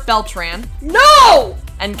 Robert Beltran, No!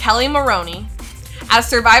 and Kelly Maroney as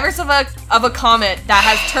survivors of a comet that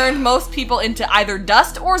has turned most people into either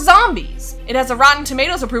dust or zombies. It has a Rotten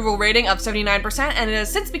Tomatoes approval rating of 79%, and it has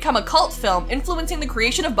since become a cult film, influencing the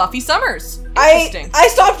creation of Buffy Summers. Interesting. I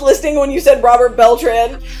stopped listening when you said Robert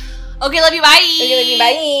Beltran. Okay, love you, bye! Okay,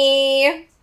 bye.